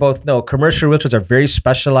you and I both know commercial realtors are very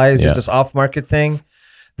specialized, there's this off-market thing.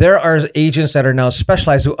 There are agents that are now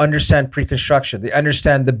specialized who understand pre-construction. They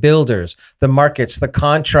understand the builders, the markets, the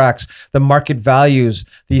contracts, the market values,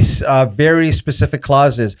 these very specific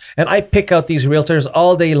clauses. And I pick out these realtors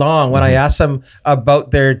all day long when I ask them about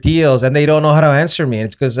their deals and they don't know how to answer me. And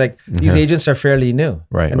it's because these agents are fairly new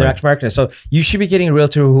and they're actually marketing. So you should be getting a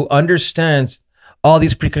realtor who understands all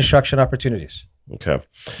these pre-construction opportunities. Okay.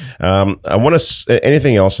 I want to,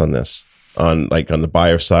 anything else on this? On the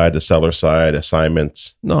buyer side, the seller side,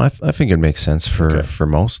 assignments? No, I think it makes sense for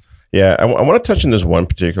most. Yeah, I want to touch on this one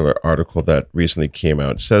particular article that recently came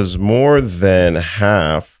out. It says more than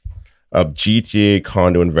half of GTA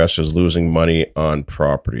condo investors losing money on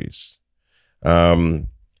properties. The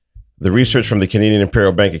research from the Canadian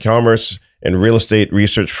Imperial Bank of Commerce And real estate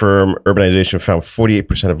research firm Urbanization found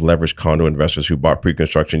 48% of leveraged condo investors who bought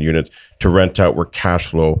pre-construction units to rent out were cash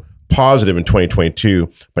flow positive in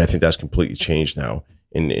 2022. But I think that's completely changed now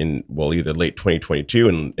in either late 2022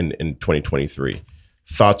 and in 2023.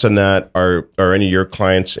 Thoughts on that? Are any of your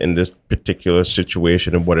clients in this particular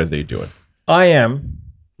situation, and what are they doing? I am.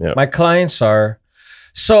 Yeah. My clients are.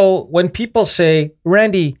 So when people say,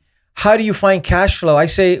 Randy, how do you find cash flow? I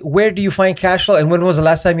say, where do you find cash flow? And when was the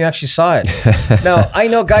last time you actually saw it? Now, I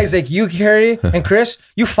know guys like you, Gary and Chris,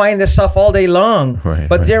 you find this stuff all day long,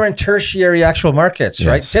 but they're in tertiary actual markets,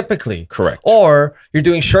 right? Typically. Correct. Or you're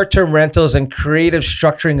doing short-term rentals and creative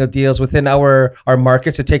structuring of deals within our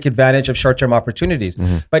markets to take advantage of short-term opportunities.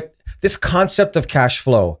 But this concept of cash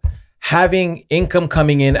flow, having income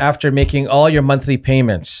coming in after making all your monthly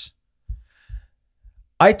payments,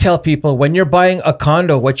 I tell people when you're buying a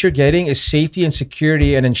condo, what you're getting is safety and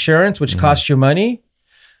security and insurance, which costs you money.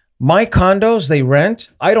 My condos, they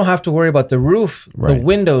rent. I don't have to worry about the roof, the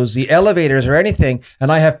windows, the elevators or anything.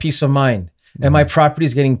 And I have peace of mind. And my property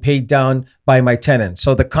is getting paid down by my tenants.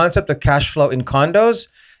 So the concept of cash flow in condos,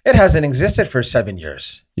 it hasn't existed for 7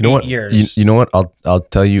 years. You know what? 8 years. You know what? I'll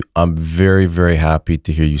tell you, I'm very, very happy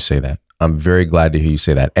to hear you say that. I'm very glad to hear you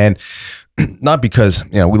say that. And not because,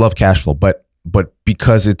 we love cash flow, but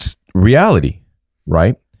because it's reality,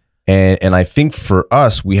 right? And I think for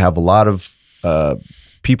us, we have a lot of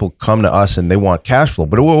people come to us and they want cash flow.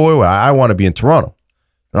 But wait, I want to be in Toronto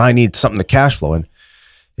and I need something to cash flow. And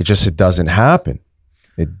it doesn't happen.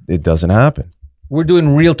 It doesn't happen. We're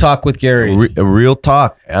doing real talk with Gary. Real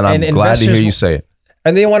talk. And I'm glad to hear you say it.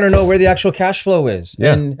 And they want to know where the actual cash flow is.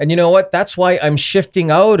 Yeah. And you know what? That's why I'm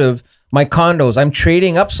shifting out of my condos. I'm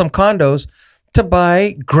trading up some condos to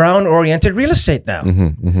buy ground-oriented real estate now.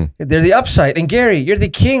 They're the upside. And Gary, you're the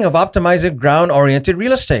king of optimizing ground-oriented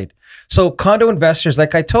real estate. So condo investors,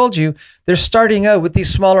 like I told you, they're starting out with these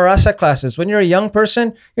smaller asset classes. When you're a young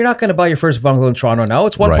person, you're not going to buy your first bungalow in Toronto now.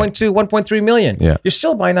 It's 1.2, 1.3 million. Yeah. You're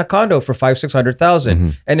still buying that condo for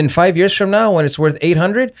 500,000-600,000. And in 5 years from now, when it's worth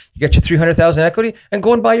 800, you get your 300,000 equity and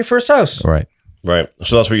go and buy your first house. Right.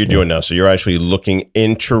 So that's what you're doing now. So you're actually looking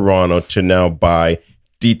in Toronto to now buy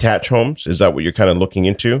detached homes. Is that what you're kind of looking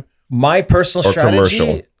into? My personal strategy,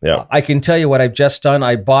 commercial. Yeah. I can tell you what I've just done.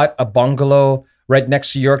 I bought a bungalow right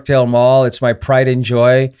next to Yorkdale Mall. It's my pride and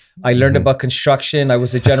joy. I learned about construction. I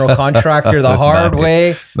was a general contractor the hard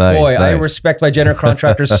way. Boy, I respect my general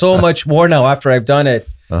contractors so much more now after I've done it.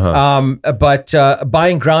 But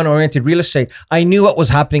buying ground-oriented real estate, I knew what was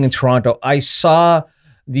happening in Toronto. I saw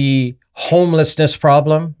the homelessness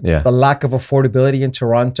problem, the lack of affordability in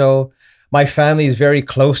Toronto. My family is very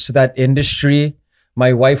close to that industry.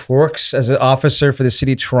 My wife works as an officer for the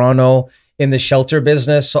city of Toronto in the shelter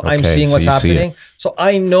business. So I'm seeing what's happening. So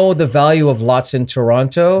I know the value of lots in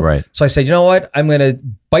Toronto. Right. So I said, you know what? I'm going to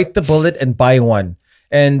bite the bullet and buy one.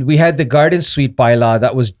 And we had the garden suite bylaw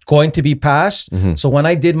that was going to be passed. So when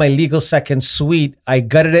I did my legal second suite, I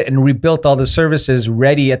gutted it and rebuilt all the services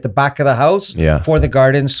ready at the back of the house for the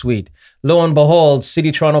garden suite. Lo and behold,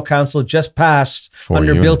 City Toronto Council just passed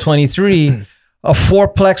under Bill 23 a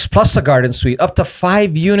fourplex plus a garden suite, up to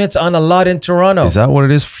 5 units on a lot in Toronto. Is that what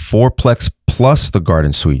it is? Fourplex plus the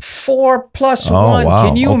garden suite? 4 plus 1. Wow.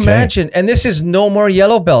 Can you imagine? And this is no more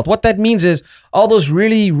yellow belt. What that means is all those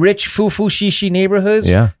really rich foo-foo shishi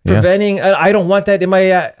neighborhoods preventing, I don't want that in my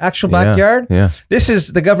actual backyard. This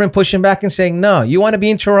is the government pushing back and saying, no, you want to be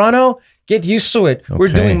in Toronto? Get used to it. We're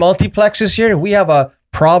doing multiplexes here. We have a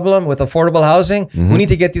problem with affordable housing. We need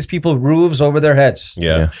to get these people roofs over their heads.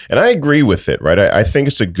 And I agree with it, right? I think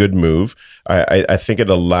it's a good move. I think it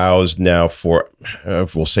allows now for,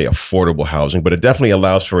 we'll say affordable housing, but it definitely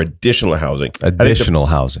allows for additional housing. Additional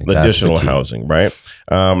housing, right?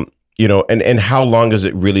 And how long is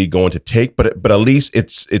it really going to take? But at least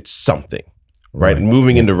it's something, right?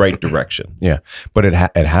 Moving in the right direction. But it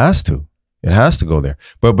has to. It has to go there.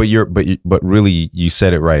 But really, you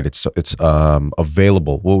said it right. It's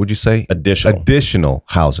available. What would you say? Additional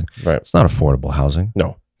housing. Right. It's not affordable housing.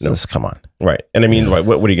 No. Come on. Right. And I mean, what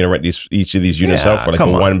are you going to rent each of these units out for? Like a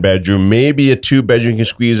 1 bedroom, maybe a 2 bedroom you can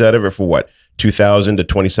squeeze out of it for what? $2,000 to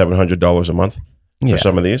 $2,700 a month for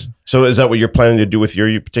some of these. So is that what you're planning to do with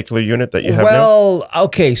your particular unit that you have now? Well,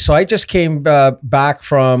 okay. So I just came back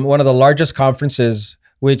from one of the largest conferences,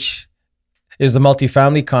 which is the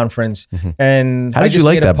multifamily conference. And how did you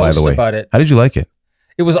like that, by the way? How did you like it?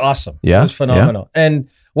 It was awesome. Yeah. It was phenomenal. And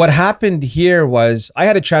what happened here was I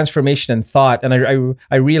had a transformation in thought, and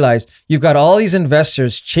I realized you've got all these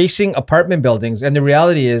investors chasing apartment buildings, and the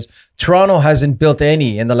reality is Toronto hasn't built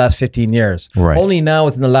any in the last 15 years. Only now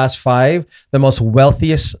within the last 5, the most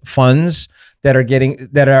wealthiest funds,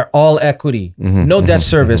 that are all equity, no debt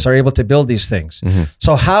service, are able to build these things.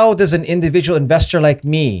 So how does an individual investor like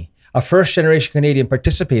me, a first generation Canadian,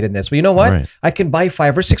 participate in this? Well, you know what? Right. I can buy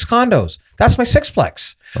 5 or 6 condos. That's my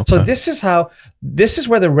sixplex. So this is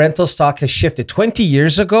where the rental stock has shifted. 20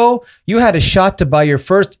 years ago, you had a shot to buy your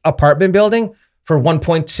first apartment building for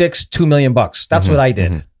 1.6, 2 million bucks. That's what I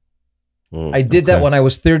did. I did that when I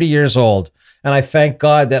was 30 years old. And I thank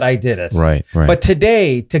God that I did it. Right. But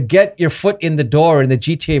today, to get your foot in the door in the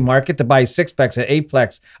GTA market to buy a 6-plex, an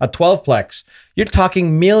 8-plex, a 12-plex, you're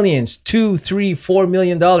talking millions, $2, $3, $4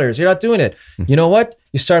 million. You're not doing it. You know what?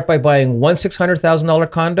 You start by buying one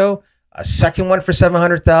 $600,000 condo, a second one for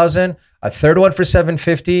 $700,000, a third one for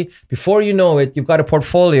 $750,000. Before you know it, you've got a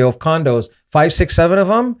portfolio of condos, 5, 6, 7 of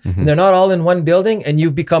them, and they're not all in one building, and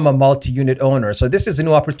you've become a multi-unit owner. So this is a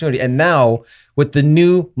new opportunity. And now, with the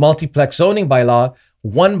new multiplex zoning bylaw,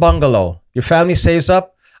 one bungalow, your family saves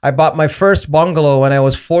up. I bought my first bungalow when I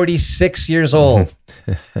was 46 years old.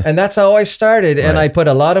 And that's how I started. And I put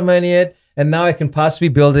a lot of money in it. And now I can possibly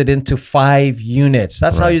build it into 5 units.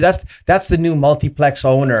 That's how that's the new multiplex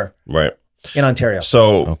owner. Right. In Ontario.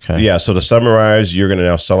 So so to summarize, you're going to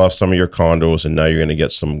now sell off some of your condos, and now you're going to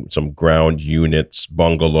get some ground units,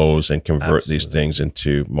 bungalows, and convert these things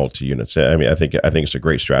into multi-units. I mean, I think it's a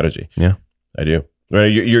great strategy. Yeah, I do.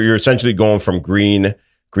 You're essentially going from green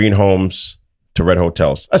homes to red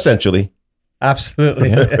hotels, essentially. Absolutely.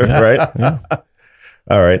 Right. Yeah.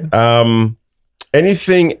 All right.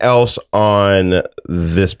 Anything else on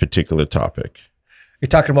this particular topic? You're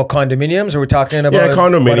talking about condominiums, or we're talking about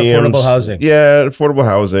condominiums, affordable housing? Yeah, affordable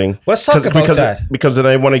housing. Let's talk about that. Because then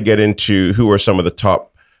I want to get into who are some of the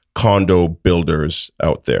top condo builders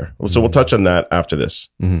out there. So we'll touch on that after this.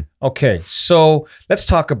 Okay, so let's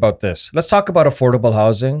talk about this. Let's talk about affordable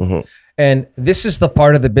housing. And this is the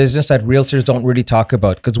part of the business that realtors don't really talk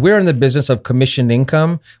about, because we're in the business of commission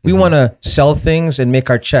income. We want to sell things and make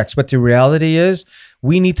our checks. But the reality is,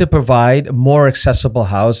 we need to provide more accessible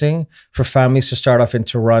housing for families to start off in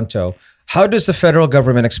Toronto. How does the federal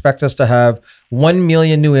government expect us to have 1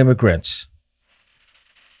 million new immigrants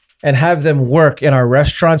and have them work in our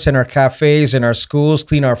restaurants, in our cafes, in our schools,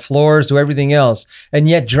 clean our floors, do everything else, and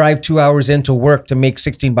yet drive 2 hours into work to make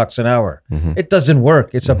 $16 an hour? It doesn't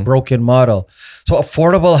work. It's a broken model. So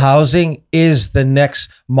affordable housing is the next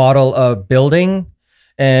model of building.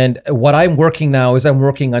 And what I'm working now is I'm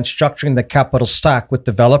working on structuring the capital stack with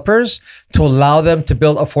developers to allow them to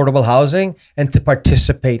build affordable housing and to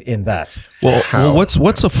participate in that. Well, what's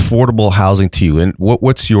affordable housing to you, and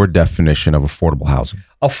what's your definition of affordable housing?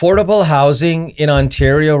 Affordable housing in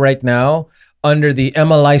Ontario right now, under the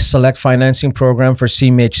MLI Select Financing Program for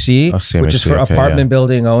CMHC, which is for apartment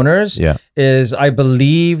building owners, is, I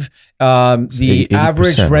believe, the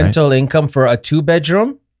average rental income for a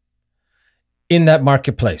 2-bedroom in that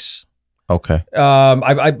marketplace. Okay.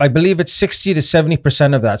 I believe it's 60 to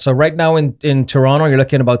 70% of that. So right now in Toronto, you're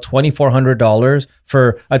looking at about $2,400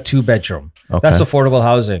 for a 2-bedroom. Okay. That's affordable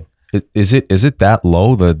housing. Is it that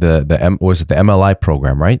low? The MLI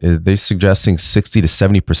program, right? Are they suggesting 60 to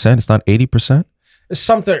 70%? It's not 80%?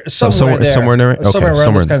 Somewhere there. Somewhere there. Okay, somewhere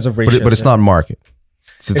around those kinds of ratios. But it's not market.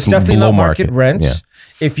 It's definitely not market rents. Yeah.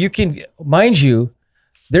 If you can, mind you,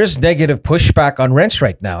 there's negative pushback on rents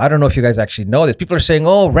right now. I don't know if you guys actually know this. People are saying,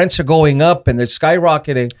 oh, rents are going up and they're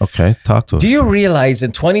skyrocketing. Okay, talk to us. Do you realize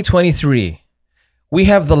in 2023, we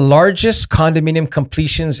have the largest condominium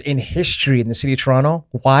completions in history in the city of Toronto?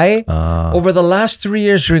 Why? Over the last 3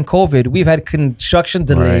 years during COVID, we've had construction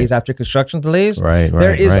delays after construction delays.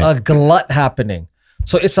 There is a glut happening.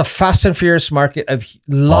 So it's a fast and furious market of a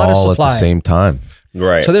lot of supply. All at the same time.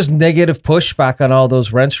 Right. So there's negative pushback on all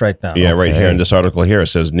those rents right now. Yeah, right here in this article here, it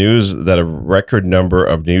says news that a record number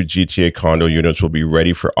of new GTA condo units will be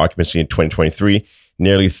ready for occupancy in 2023.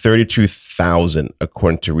 Nearly 32,000,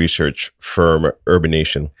 according to research firm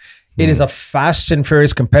Urbanation. It is a fast and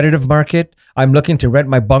furious competitive market. I'm looking to rent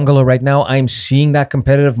my bungalow right now. I'm seeing that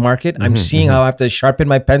competitive market. I'm seeing how I have to sharpen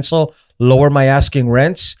my pencil, lower my asking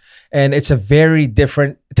rents. And it's a very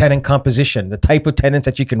different tenant composition. The type of tenants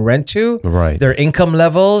that you can rent to, their income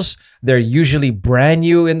levels, they're usually brand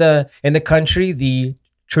new in the country. The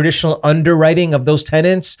traditional underwriting of those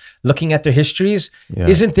tenants, looking at their histories,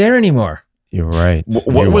 isn't there anymore. You're right.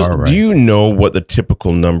 Do you know what the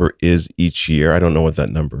typical number is each year? I don't know what that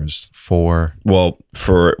number is. Saying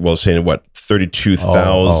what,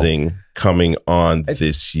 32,000 coming on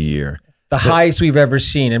this year. The highest we've ever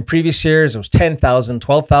seen. In previous years, it was 10,000,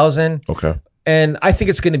 12,000. Okay. And I think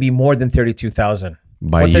it's going to be more than 32,000.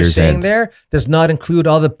 By what they're year's saying end. there does not include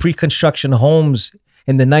all the pre-construction homes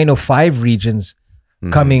in the 905 regions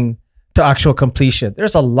coming to actual completion.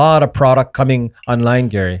 There's a lot of product coming online,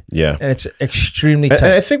 Gary. Yeah. And it's extremely And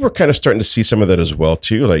tough. I think we're kind of starting to see some of that as well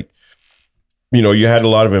too. Like, you know, you had a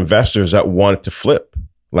lot of investors that wanted to flip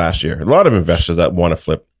last year. A lot of investors that want to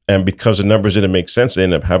flip. And because the numbers didn't make sense, they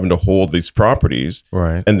end up having to hold these properties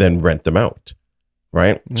Right. and then rent them out.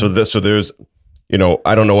 Right. So there's, you know,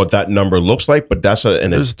 I don't know what that number looks like, but that's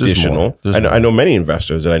an There's additional. more. There's I more. know many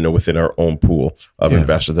investors that I know within our own pool of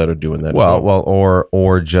investors that are doing that. as Well,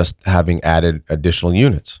 or just having added additional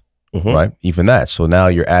units, Mhm. right? Even that. So now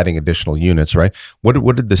you're adding additional units, right?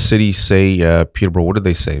 What did the city say, Peterborough? What did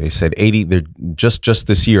they say? They said 80. They're just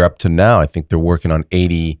this year up to now. I think they're working on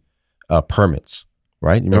 80 permits,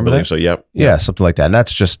 right? You I remember believe that? so. Yep. Yeah, something like that. And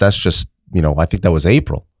that's just you know, I think that was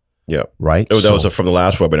April, Yep. right? Oh, that So- was from the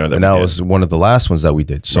last webinar. and that was one of the last ones that we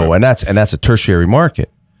did. So and that's a tertiary market,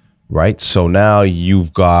 right? So now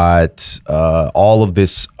you've got all of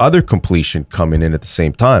this other completion coming in at the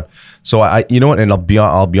same time. So you know what? And I'll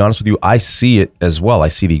be honest with you, I see it as well. I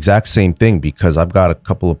see the exact same thing because I've got a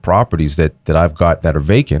couple of properties that I've got that are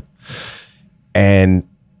vacant, and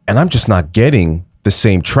I'm just not getting the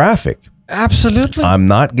same traffic. Absolutely. I'm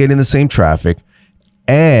not getting the same traffic,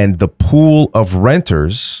 and the pool of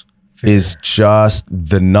renters is just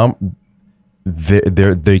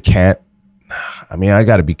they can't. I mean, I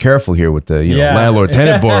got to be careful here with the landlord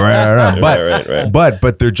tenant board, right?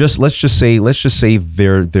 But they're just let's just say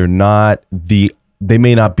they're not they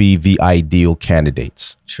may not be the ideal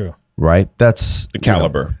candidates, True. right? That's the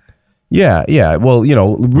caliber. Yeah. Well, you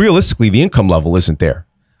know, realistically, the income level isn't there.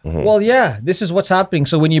 Well, yeah, this is what's happening.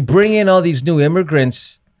 So when you bring in all these new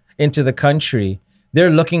immigrants into the country, they're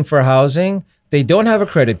looking for housing. They don't have a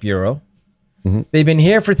credit bureau. They've been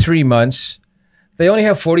here for 3 months. They only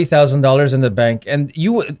have $40,000 in the bank, and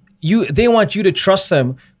they want you to trust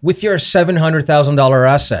them with your $700,000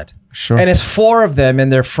 asset. Sure. And it's 4 of them and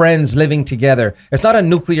their friends living together. It's not a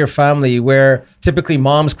nuclear family where typically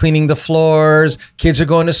mom's cleaning the floors, kids are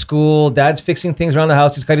going to school, dad's fixing things around the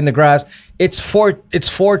house, he's cutting the grass. It's four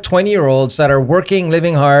 20-year-olds that are working,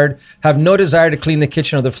 living hard, have no desire to clean the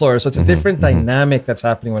kitchen or the floor. So it's a different dynamic that's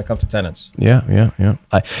happening when it comes to tenants. Yeah.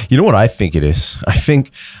 You know what I think it is? I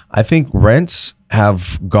think rents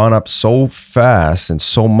have gone up so fast and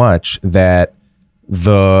so much that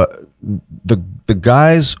the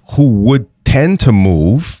guys who would tend to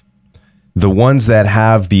move, the ones that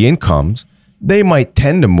have the incomes, they might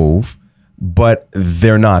tend to move, but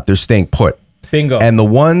they're not. They're staying put. Bingo. And the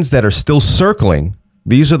ones that are still circling,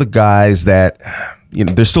 these are the guys that, you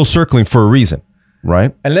know, they're still circling for a reason,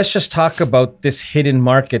 right? And let's just talk about this hidden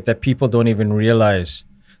market that people don't even realize.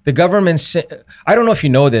 The government, I don't know if you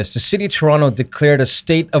know this, the city of Toronto declared a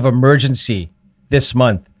state of emergency this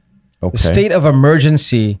month. Okay. The state of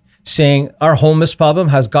emergency saying our homeless problem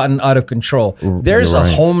has gotten out of control. There's You're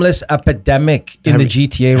right. a homeless epidemic in the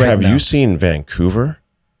GTA right now. Have you seen Vancouver?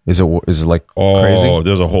 Is it like Oh, crazy?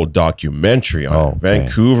 there's a whole documentary on it.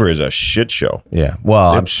 Vancouver is a shit show. Yeah.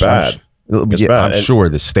 Well, It's bad. It's I'm bad. And- sure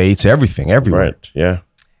the states, everything, everywhere. Right. Yeah.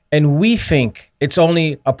 And we think it's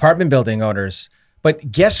only apartment building owners.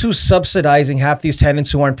 But guess who's subsidizing half these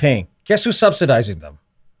tenants who aren't paying? Guess who's subsidizing them?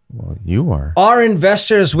 Well, you are. Our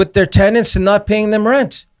investors with their tenants and not paying them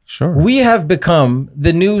rent. Sure. We have become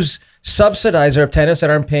the news subsidizer of tenants that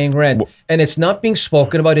aren't paying rent. And it's not being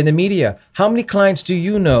spoken about in the media. How many clients do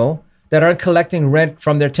you know that aren't collecting rent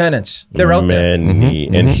from their tenants? They're out there. Many.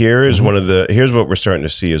 And here's here's what we're starting to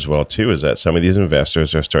see as well too, is that some of these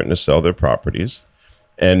investors are starting to sell their properties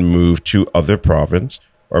and move to other province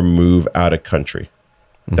or move out of country.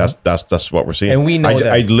 That's what we're seeing. And we know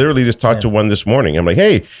that. I literally just talked to one this morning. I'm like,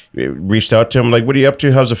 hey, reached out to him. Like, what are you up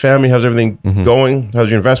to? How's the family? How's everything going? How's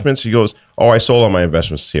your investments? He goes, oh, I sold all my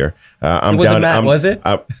investments here. I'm It wasn't down. Matt, was it?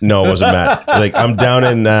 No, it wasn't Matt. Like, I'm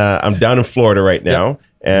down in Florida right now.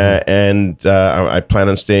 And I plan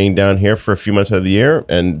on staying down here for a few months out of the year,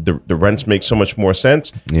 and the rents make so much more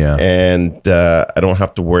sense. Yeah. And I don't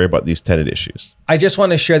have to worry about these tenant issues. I just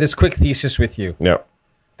want to share this quick thesis with you. Yeah.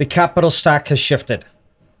 The capital stack has shifted.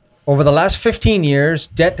 Over the last 15 years,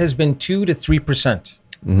 debt has been 2 to 3%.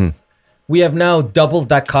 We have now doubled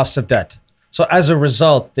that cost of debt. So as a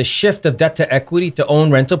result, the shift of debt to equity to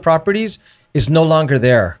own rental properties is no longer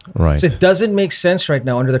there. Right. So it doesn't make sense right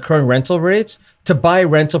now under the current rental rates to buy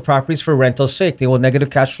rental properties for rental's sake. They will negative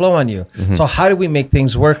cash flow on you. So how do we make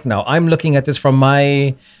things work now? I'm looking at this from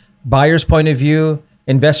my buyer's point of view,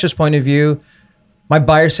 investor's point of view. My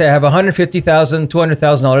buyers say I have $150,000,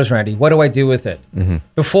 $200,000, Randy. What do I do with it?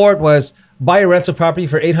 Before it was buy a rental property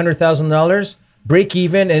for $800,000, break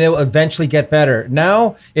even, and it will eventually get better.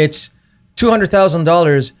 Now it's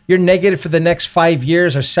 $200,000, you're negative for the next 5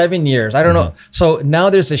 years or 7 years. I don't know. So now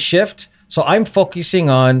there's a shift. So I'm focusing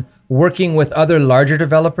on working with other larger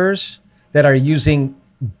developers that are using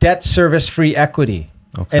debt service free equity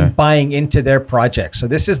and buying into their projects. So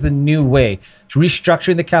this is the new way,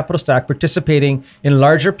 restructuring the capital stack, participating in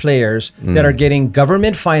larger players that are getting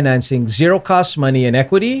government financing, zero cost money and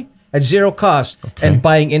equity at zero cost, and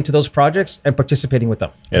buying into those projects and participating with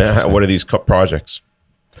them. And what are these projects?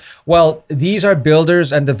 Well, these are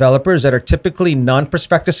builders and developers that are typically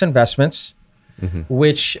non-prospectus investments,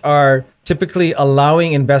 which are typically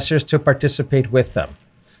allowing investors to participate with them.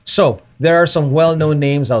 So there are some well-known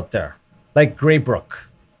names out there, like Graybrook.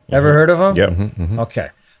 Ever heard of them? Yep. Okay.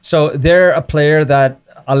 So they're a player that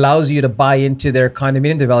allows you to buy into their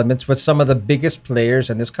condominium developments with some of the biggest players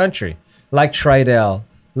in this country, like Tridel,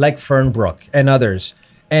 like Fernbrook, and others.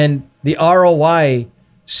 And the ROI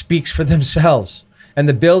speaks for themselves. And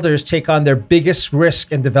the builders take on their biggest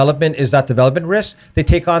risk in development is that development risk. They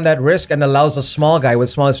take on that risk and allows a small guy with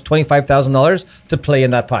small as $25,000 to play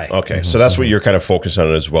in that pie. Okay, so that's what you're kind of focused on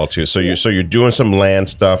as well too. So you're doing some land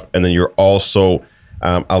stuff, and then you're also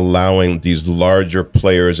allowing these larger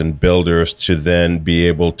players and builders to then be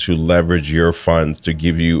able to leverage your funds to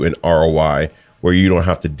give you an ROI where you don't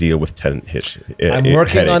have to deal with tenant hits. I'm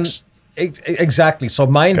working headaches. Exactly. So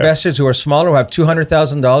my investors who are smaller, who have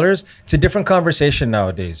 $200,000, it's a different conversation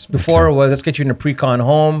nowadays. Before it was, let's get you in a pre-con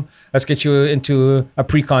home, let's get you into a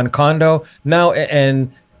pre-con condo. Now,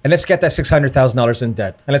 and let's get that $600,000 in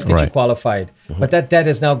debt, and let's get you qualified. But that debt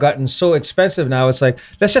has now gotten so expensive. Now it's like,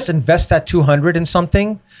 let's just invest that 200 in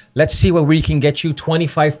something. Let's see where we can get you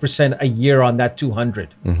 25% a year on that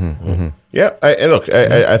 200. Yeah,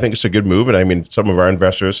 I think it's a good move, and I mean, some of our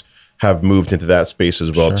investors have moved into that space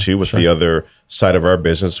as well too, with the other side of our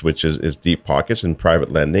business, which is deep pockets and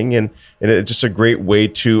private lending, and it's just a great way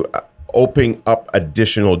to open up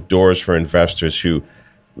additional doors for investors who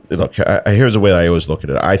look. Here's the way I always look at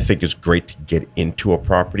it. I think it's great to get into a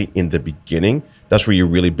property in the beginning. That's where you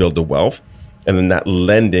really build the wealth, and then that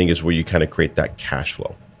lending is where you kind of create that cash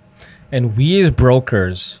flow. And we as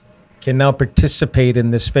brokers can now participate in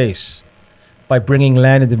this space by bringing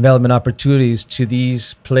land and development opportunities to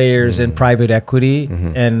these players in private equity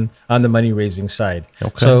and on the money raising side.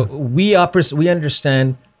 So we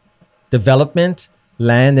understand development,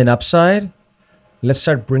 land, and upside. Let's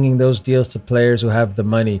start bringing those deals to players who have the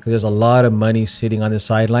money, because there's a lot of money sitting on the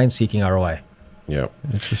sideline seeking ROI. Yeah.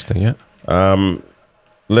 Interesting. Yeah.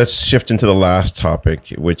 Let's shift into the last topic,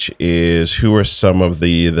 which is who are some of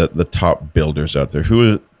the top builders out there?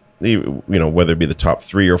 Who are, whether it be the top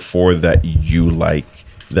 3 or 4 that you like,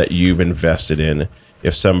 that you've invested in.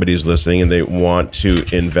 If somebody's listening and they want to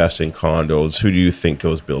invest in condos, who do you think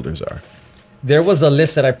those builders are? There was a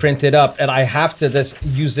list that I printed up, and I have to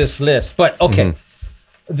use this list. But okay,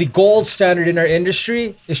 the gold standard in our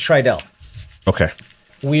industry is Tridel. Okay.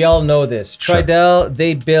 We all know this. Tridel,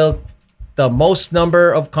 they built the most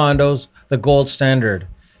number of condos, the gold standard.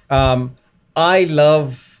 I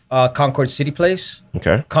love Concord City Place.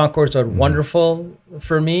 Okay. Concords are wonderful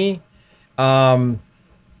for me. What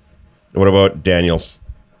about Daniels?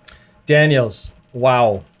 Daniels,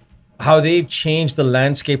 wow. How they've changed the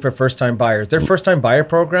landscape for first-time buyers. Their first-time buyer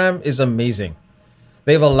program is amazing.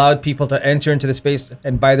 They've allowed people to enter into the space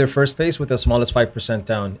and buy their first space with as small as 5%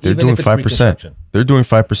 down. They're doing 5%. They're doing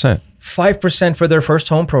 5%. 5% for their first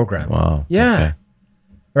home program. Wow. Yeah. Okay.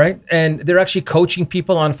 Right? And they're actually coaching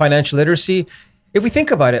people on financial literacy. If we think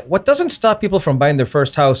about it, what doesn't stop people from buying their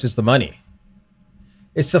first house is the money.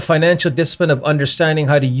 It's the financial discipline of understanding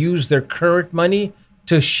how to use their current money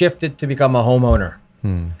to shift it to become a homeowner.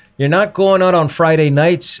 You're not going out on Friday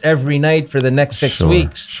nights every night for the next 6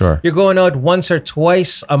 weeks. Sure. You're going out once or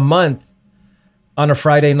twice a month on a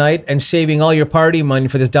Friday night and saving all your party money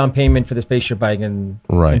for this down payment for the space you're buying in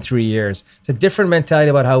 3 years. It's a different mentality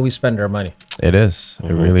about how we spend our money. It is.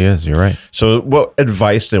 It really is. You're right. So what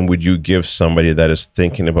advice then would you give somebody that is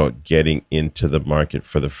thinking about getting into the market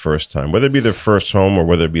for the first time, whether it be their first home or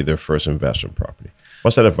whether it be their first investment property?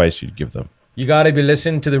 What's that advice you'd give them? You got to be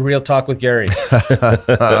listening to the Real Talk with Gary.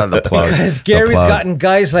 The plug. Because Gary's gotten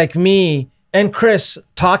guys like me and Chris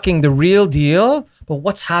talking the real deal, but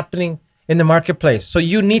what's happening in the marketplace. So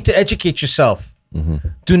you need to educate yourself.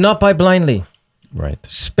 Do not buy blindly. Right.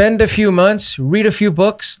 Spend a few months, read a few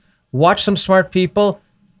books, watch some smart people,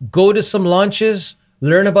 go to some launches,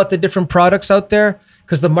 learn about the different products out there,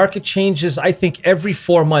 because the market changes, I think, every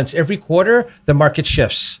 4 months. Every quarter, the market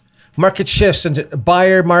shifts. Market shifts into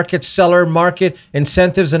buyer market, seller market,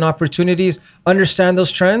 incentives and opportunities. Understand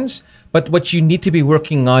those trends. But what you need to be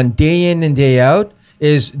working on day in and day out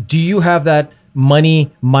is, do you have that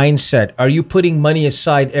money mindset? Are you putting money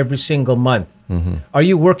aside every single month? Are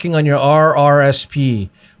you working on your RRSP?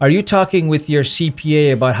 Are you talking with your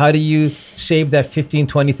CPA about how do you save that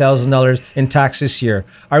 $15,000-$20,000 in tax this year?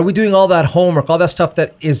 Are we doing all that homework, all that stuff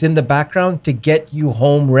that is in the background to get you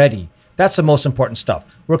home ready? That's the most important stuff.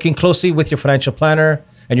 Working closely with your financial planner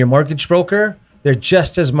and your mortgage broker, they're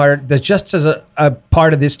just as a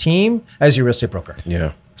part of this team as your real estate broker.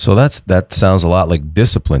 Yeah. So that sounds a lot like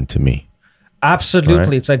discipline to me. Absolutely.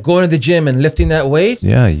 Right. It's like going to the gym and lifting that weight.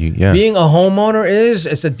 Yeah, Being a homeowner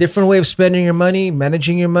it's a different way of spending your money,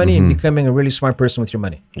 managing your money, and becoming a really smart person with your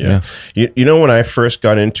money. Yeah. You know, when I first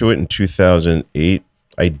got into it in 2008,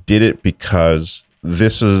 I did it because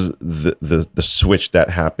this is the switch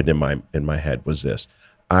that happened in my head was this.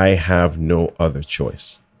 I have no other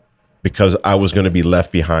choice because I was going to be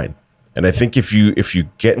left behind. And I think if you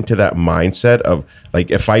get into that mindset of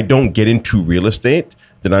like, if I don't get into real estate,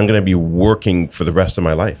 then I'm going to be working for the rest of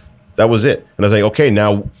my life. That was it. And I was like, okay,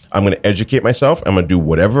 now I'm going to educate myself. I'm going to do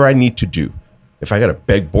whatever I need to do. If I got to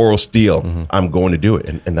beg, borrow, steal, I'm going to do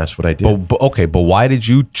it. And that's what I did. But why did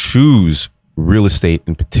you choose real estate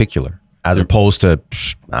in particular as opposed to,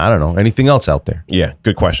 I don't know, anything else out there? Yeah,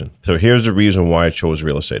 good question. So here's the reason why I chose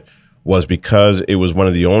real estate was because it was one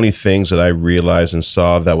of the only things that I realized and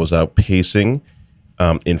saw that was outpacing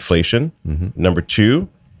inflation. Number two,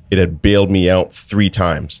 it had bailed me out 3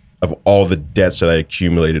 times of all the debts that I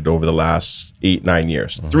accumulated over the last 8-9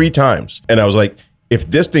 years. 3 times. And I was like, if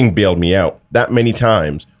this thing bailed me out that many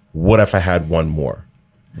times, what if I had one more?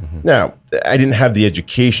 Now, I didn't have the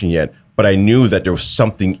education yet, but I knew that there was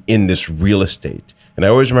something in this real estate. And I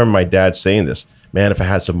always remember my dad saying this, man, if I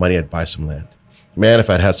had some money, I'd buy some land. Man, if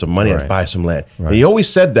I'd had some money, I'd buy some land. And he always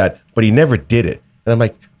said that, but he never did it. And I'm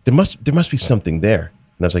like, there must be something there.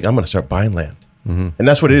 And I was like, I'm going to start buying land. And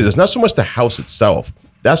that's what it is. It's not so much the house itself.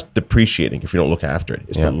 That's depreciating if you don't look after it.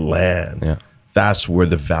 It's the land. Yeah. That's where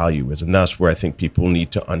the value is. And that's where I think people need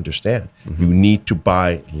to understand. You need to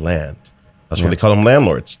buy land. That's why they call them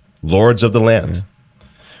landlords. Lords of the land.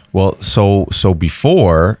 Well, so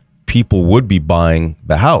before, people would be buying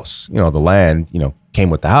the house. You know, the land, came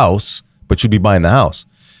with the house, but you'd be buying the house.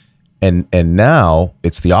 And now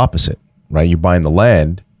it's the opposite, right? You're buying the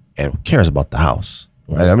land, and who cares about the house?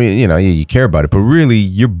 Right? I mean, you care about it, but really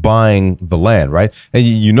you're buying the land, right? And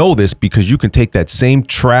you know this because you can take that same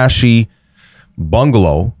trashy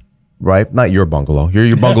bungalow, right? Not your bungalow.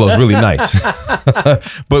 Your bungalow is really nice.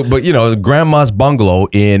 but grandma's bungalow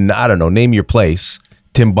in, I don't know, name your place,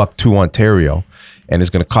 Timbuktu, Ontario, and it's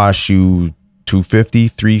going to cost you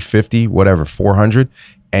 $250, $350, whatever, $400,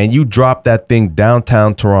 and you drop that thing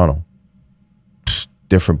downtown Toronto.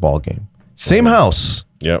 Different ball game. Same house.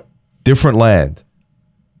 Yep. Different land.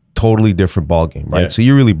 Totally different ball game, right? Yeah. So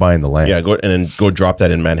you're really buying the land. Yeah, go drop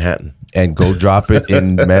that in Manhattan. And go drop it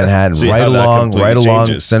in Manhattan, right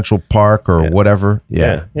along Central Park or whatever.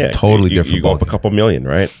 Yeah. Totally different. You go up a couple million,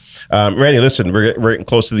 right? Randy, listen, we're getting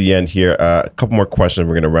close to the end here. A couple more questions.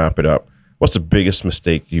 We're going to wrap it up. What's the biggest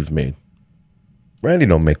mistake you've made? Randy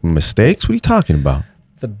don't make mistakes. What are you talking about?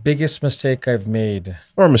 The biggest mistake I've made.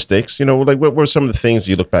 Or mistakes. Like what were some of the things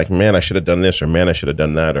you look back, man, I should have done this, or man, I should have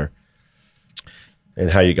done that, and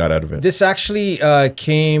how you got out of it? This actually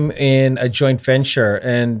came in a joint venture.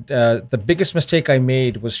 And the biggest mistake I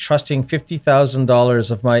made was trusting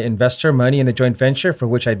 $50,000 of my investor money in a joint venture for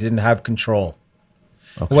which I didn't have control.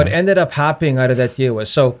 Okay. What ended up happening out of that deal was,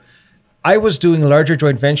 so I was doing larger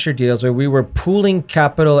joint venture deals where we were pooling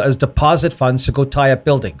capital as deposit funds to go tie up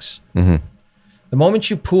buildings. The moment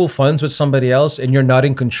you pool funds with somebody else and you're not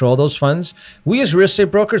in control of those funds, we as real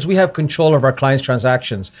estate brokers, we have control of our clients'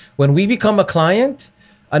 transactions. When we become a client,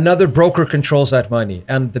 another broker controls that money.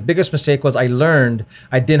 And the biggest mistake was I learned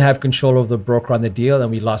I didn't have control of the broker on the deal,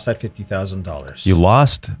 and we lost that $50,000. You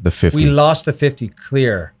lost the 50? We lost the 50,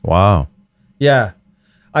 clear. Wow. Yeah.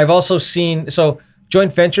 I've also seen, so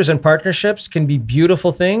joint ventures and partnerships can be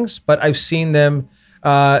beautiful things, but I've seen them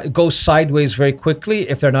go sideways very quickly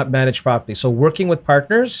if they're not managed properly. So working with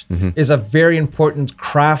partners is a very important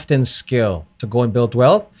craft and skill to go and build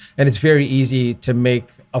wealth. And it's very easy to make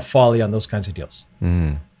a folly on those kinds of deals.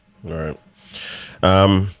 All right.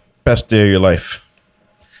 Best day of your life?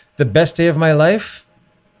 The best day of my life?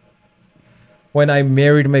 When I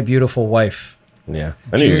married my beautiful wife. Yeah,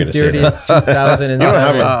 I knew you were going to say that. 2007. You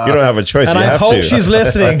don't have a choice. And you I have hope to. she's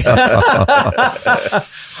listening.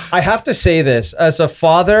 I have to say this as a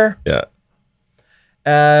father,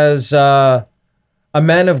 as a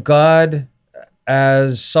man of God,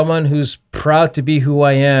 as someone who's proud to be who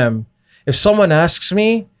I am. If someone asks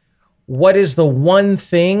me, what is the one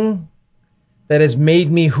thing that has made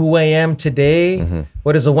me who I am today,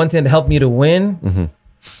 what is the one thing that helped me to win?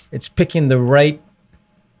 It's picking the right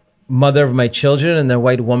mother of my children and the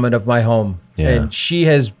right woman of my home. Yeah. And she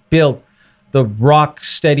has built the rock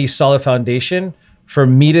steady, solid foundation for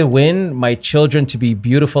me to win, my children to be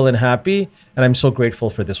beautiful and happy. And I'm so grateful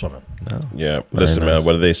for this woman. Yeah. Listen, man,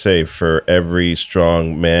 what do they say? For every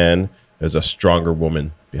strong man, there's a stronger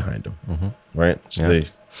woman behind him. Right? So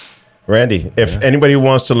Randy, if anybody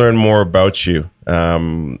wants to learn more about you,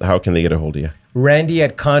 how can they get a hold of you? Randy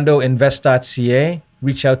at condoinvest.ca.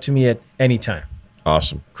 Reach out to me at any time.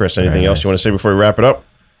 Awesome. Chris, anything else you want to say before we wrap it up?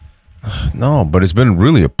 No, but it's been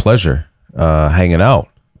really a pleasure hanging out.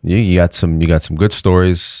 You got some good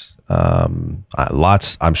stories. I'm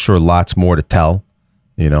sure lots more to tell.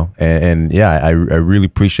 And yeah, I really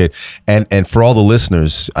appreciate. And for all the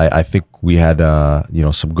listeners, I think we had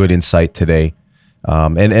some good insight today.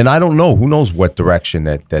 And I don't know, who knows what direction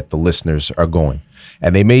that the listeners are going,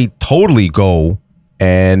 and they may totally go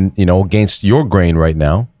and against your grain right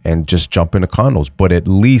now and just jump into condos, but at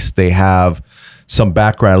least they have some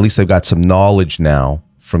background. At least they've got some knowledge now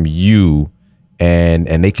from you, and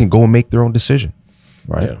they can go and make their own decision,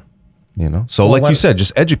 right? Yeah. So like you said,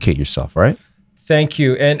 just educate yourself, right? Thank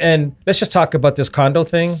you. And let's just talk about this condo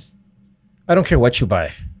thing. I don't care what you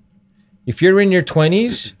buy. If you're in your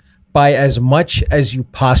 20s, buy as much as you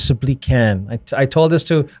possibly can. I told this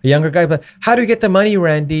to a younger guy, but how do we get the money,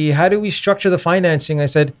 Randy? How do we structure the financing? I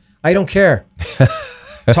said, I don't care.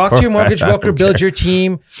 Talk to your mortgage broker, build your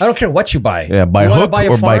team. I don't care what you buy. Yeah, by hook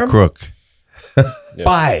or by crook.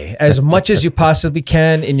 Buy as much as you possibly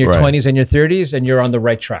can in your 20s and your 30s, and you're on the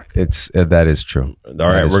right track. That is true. All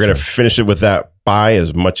right, we're going to finish it with that. Buy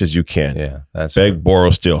as much as you can. Yeah, that's Beg, true.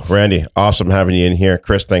 borrow, steal. Randy, awesome having you in here.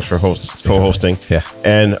 Chris, thanks for co-hosting. Yeah.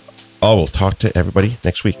 And we'll talk to everybody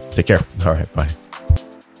next week. Take care. All right, bye.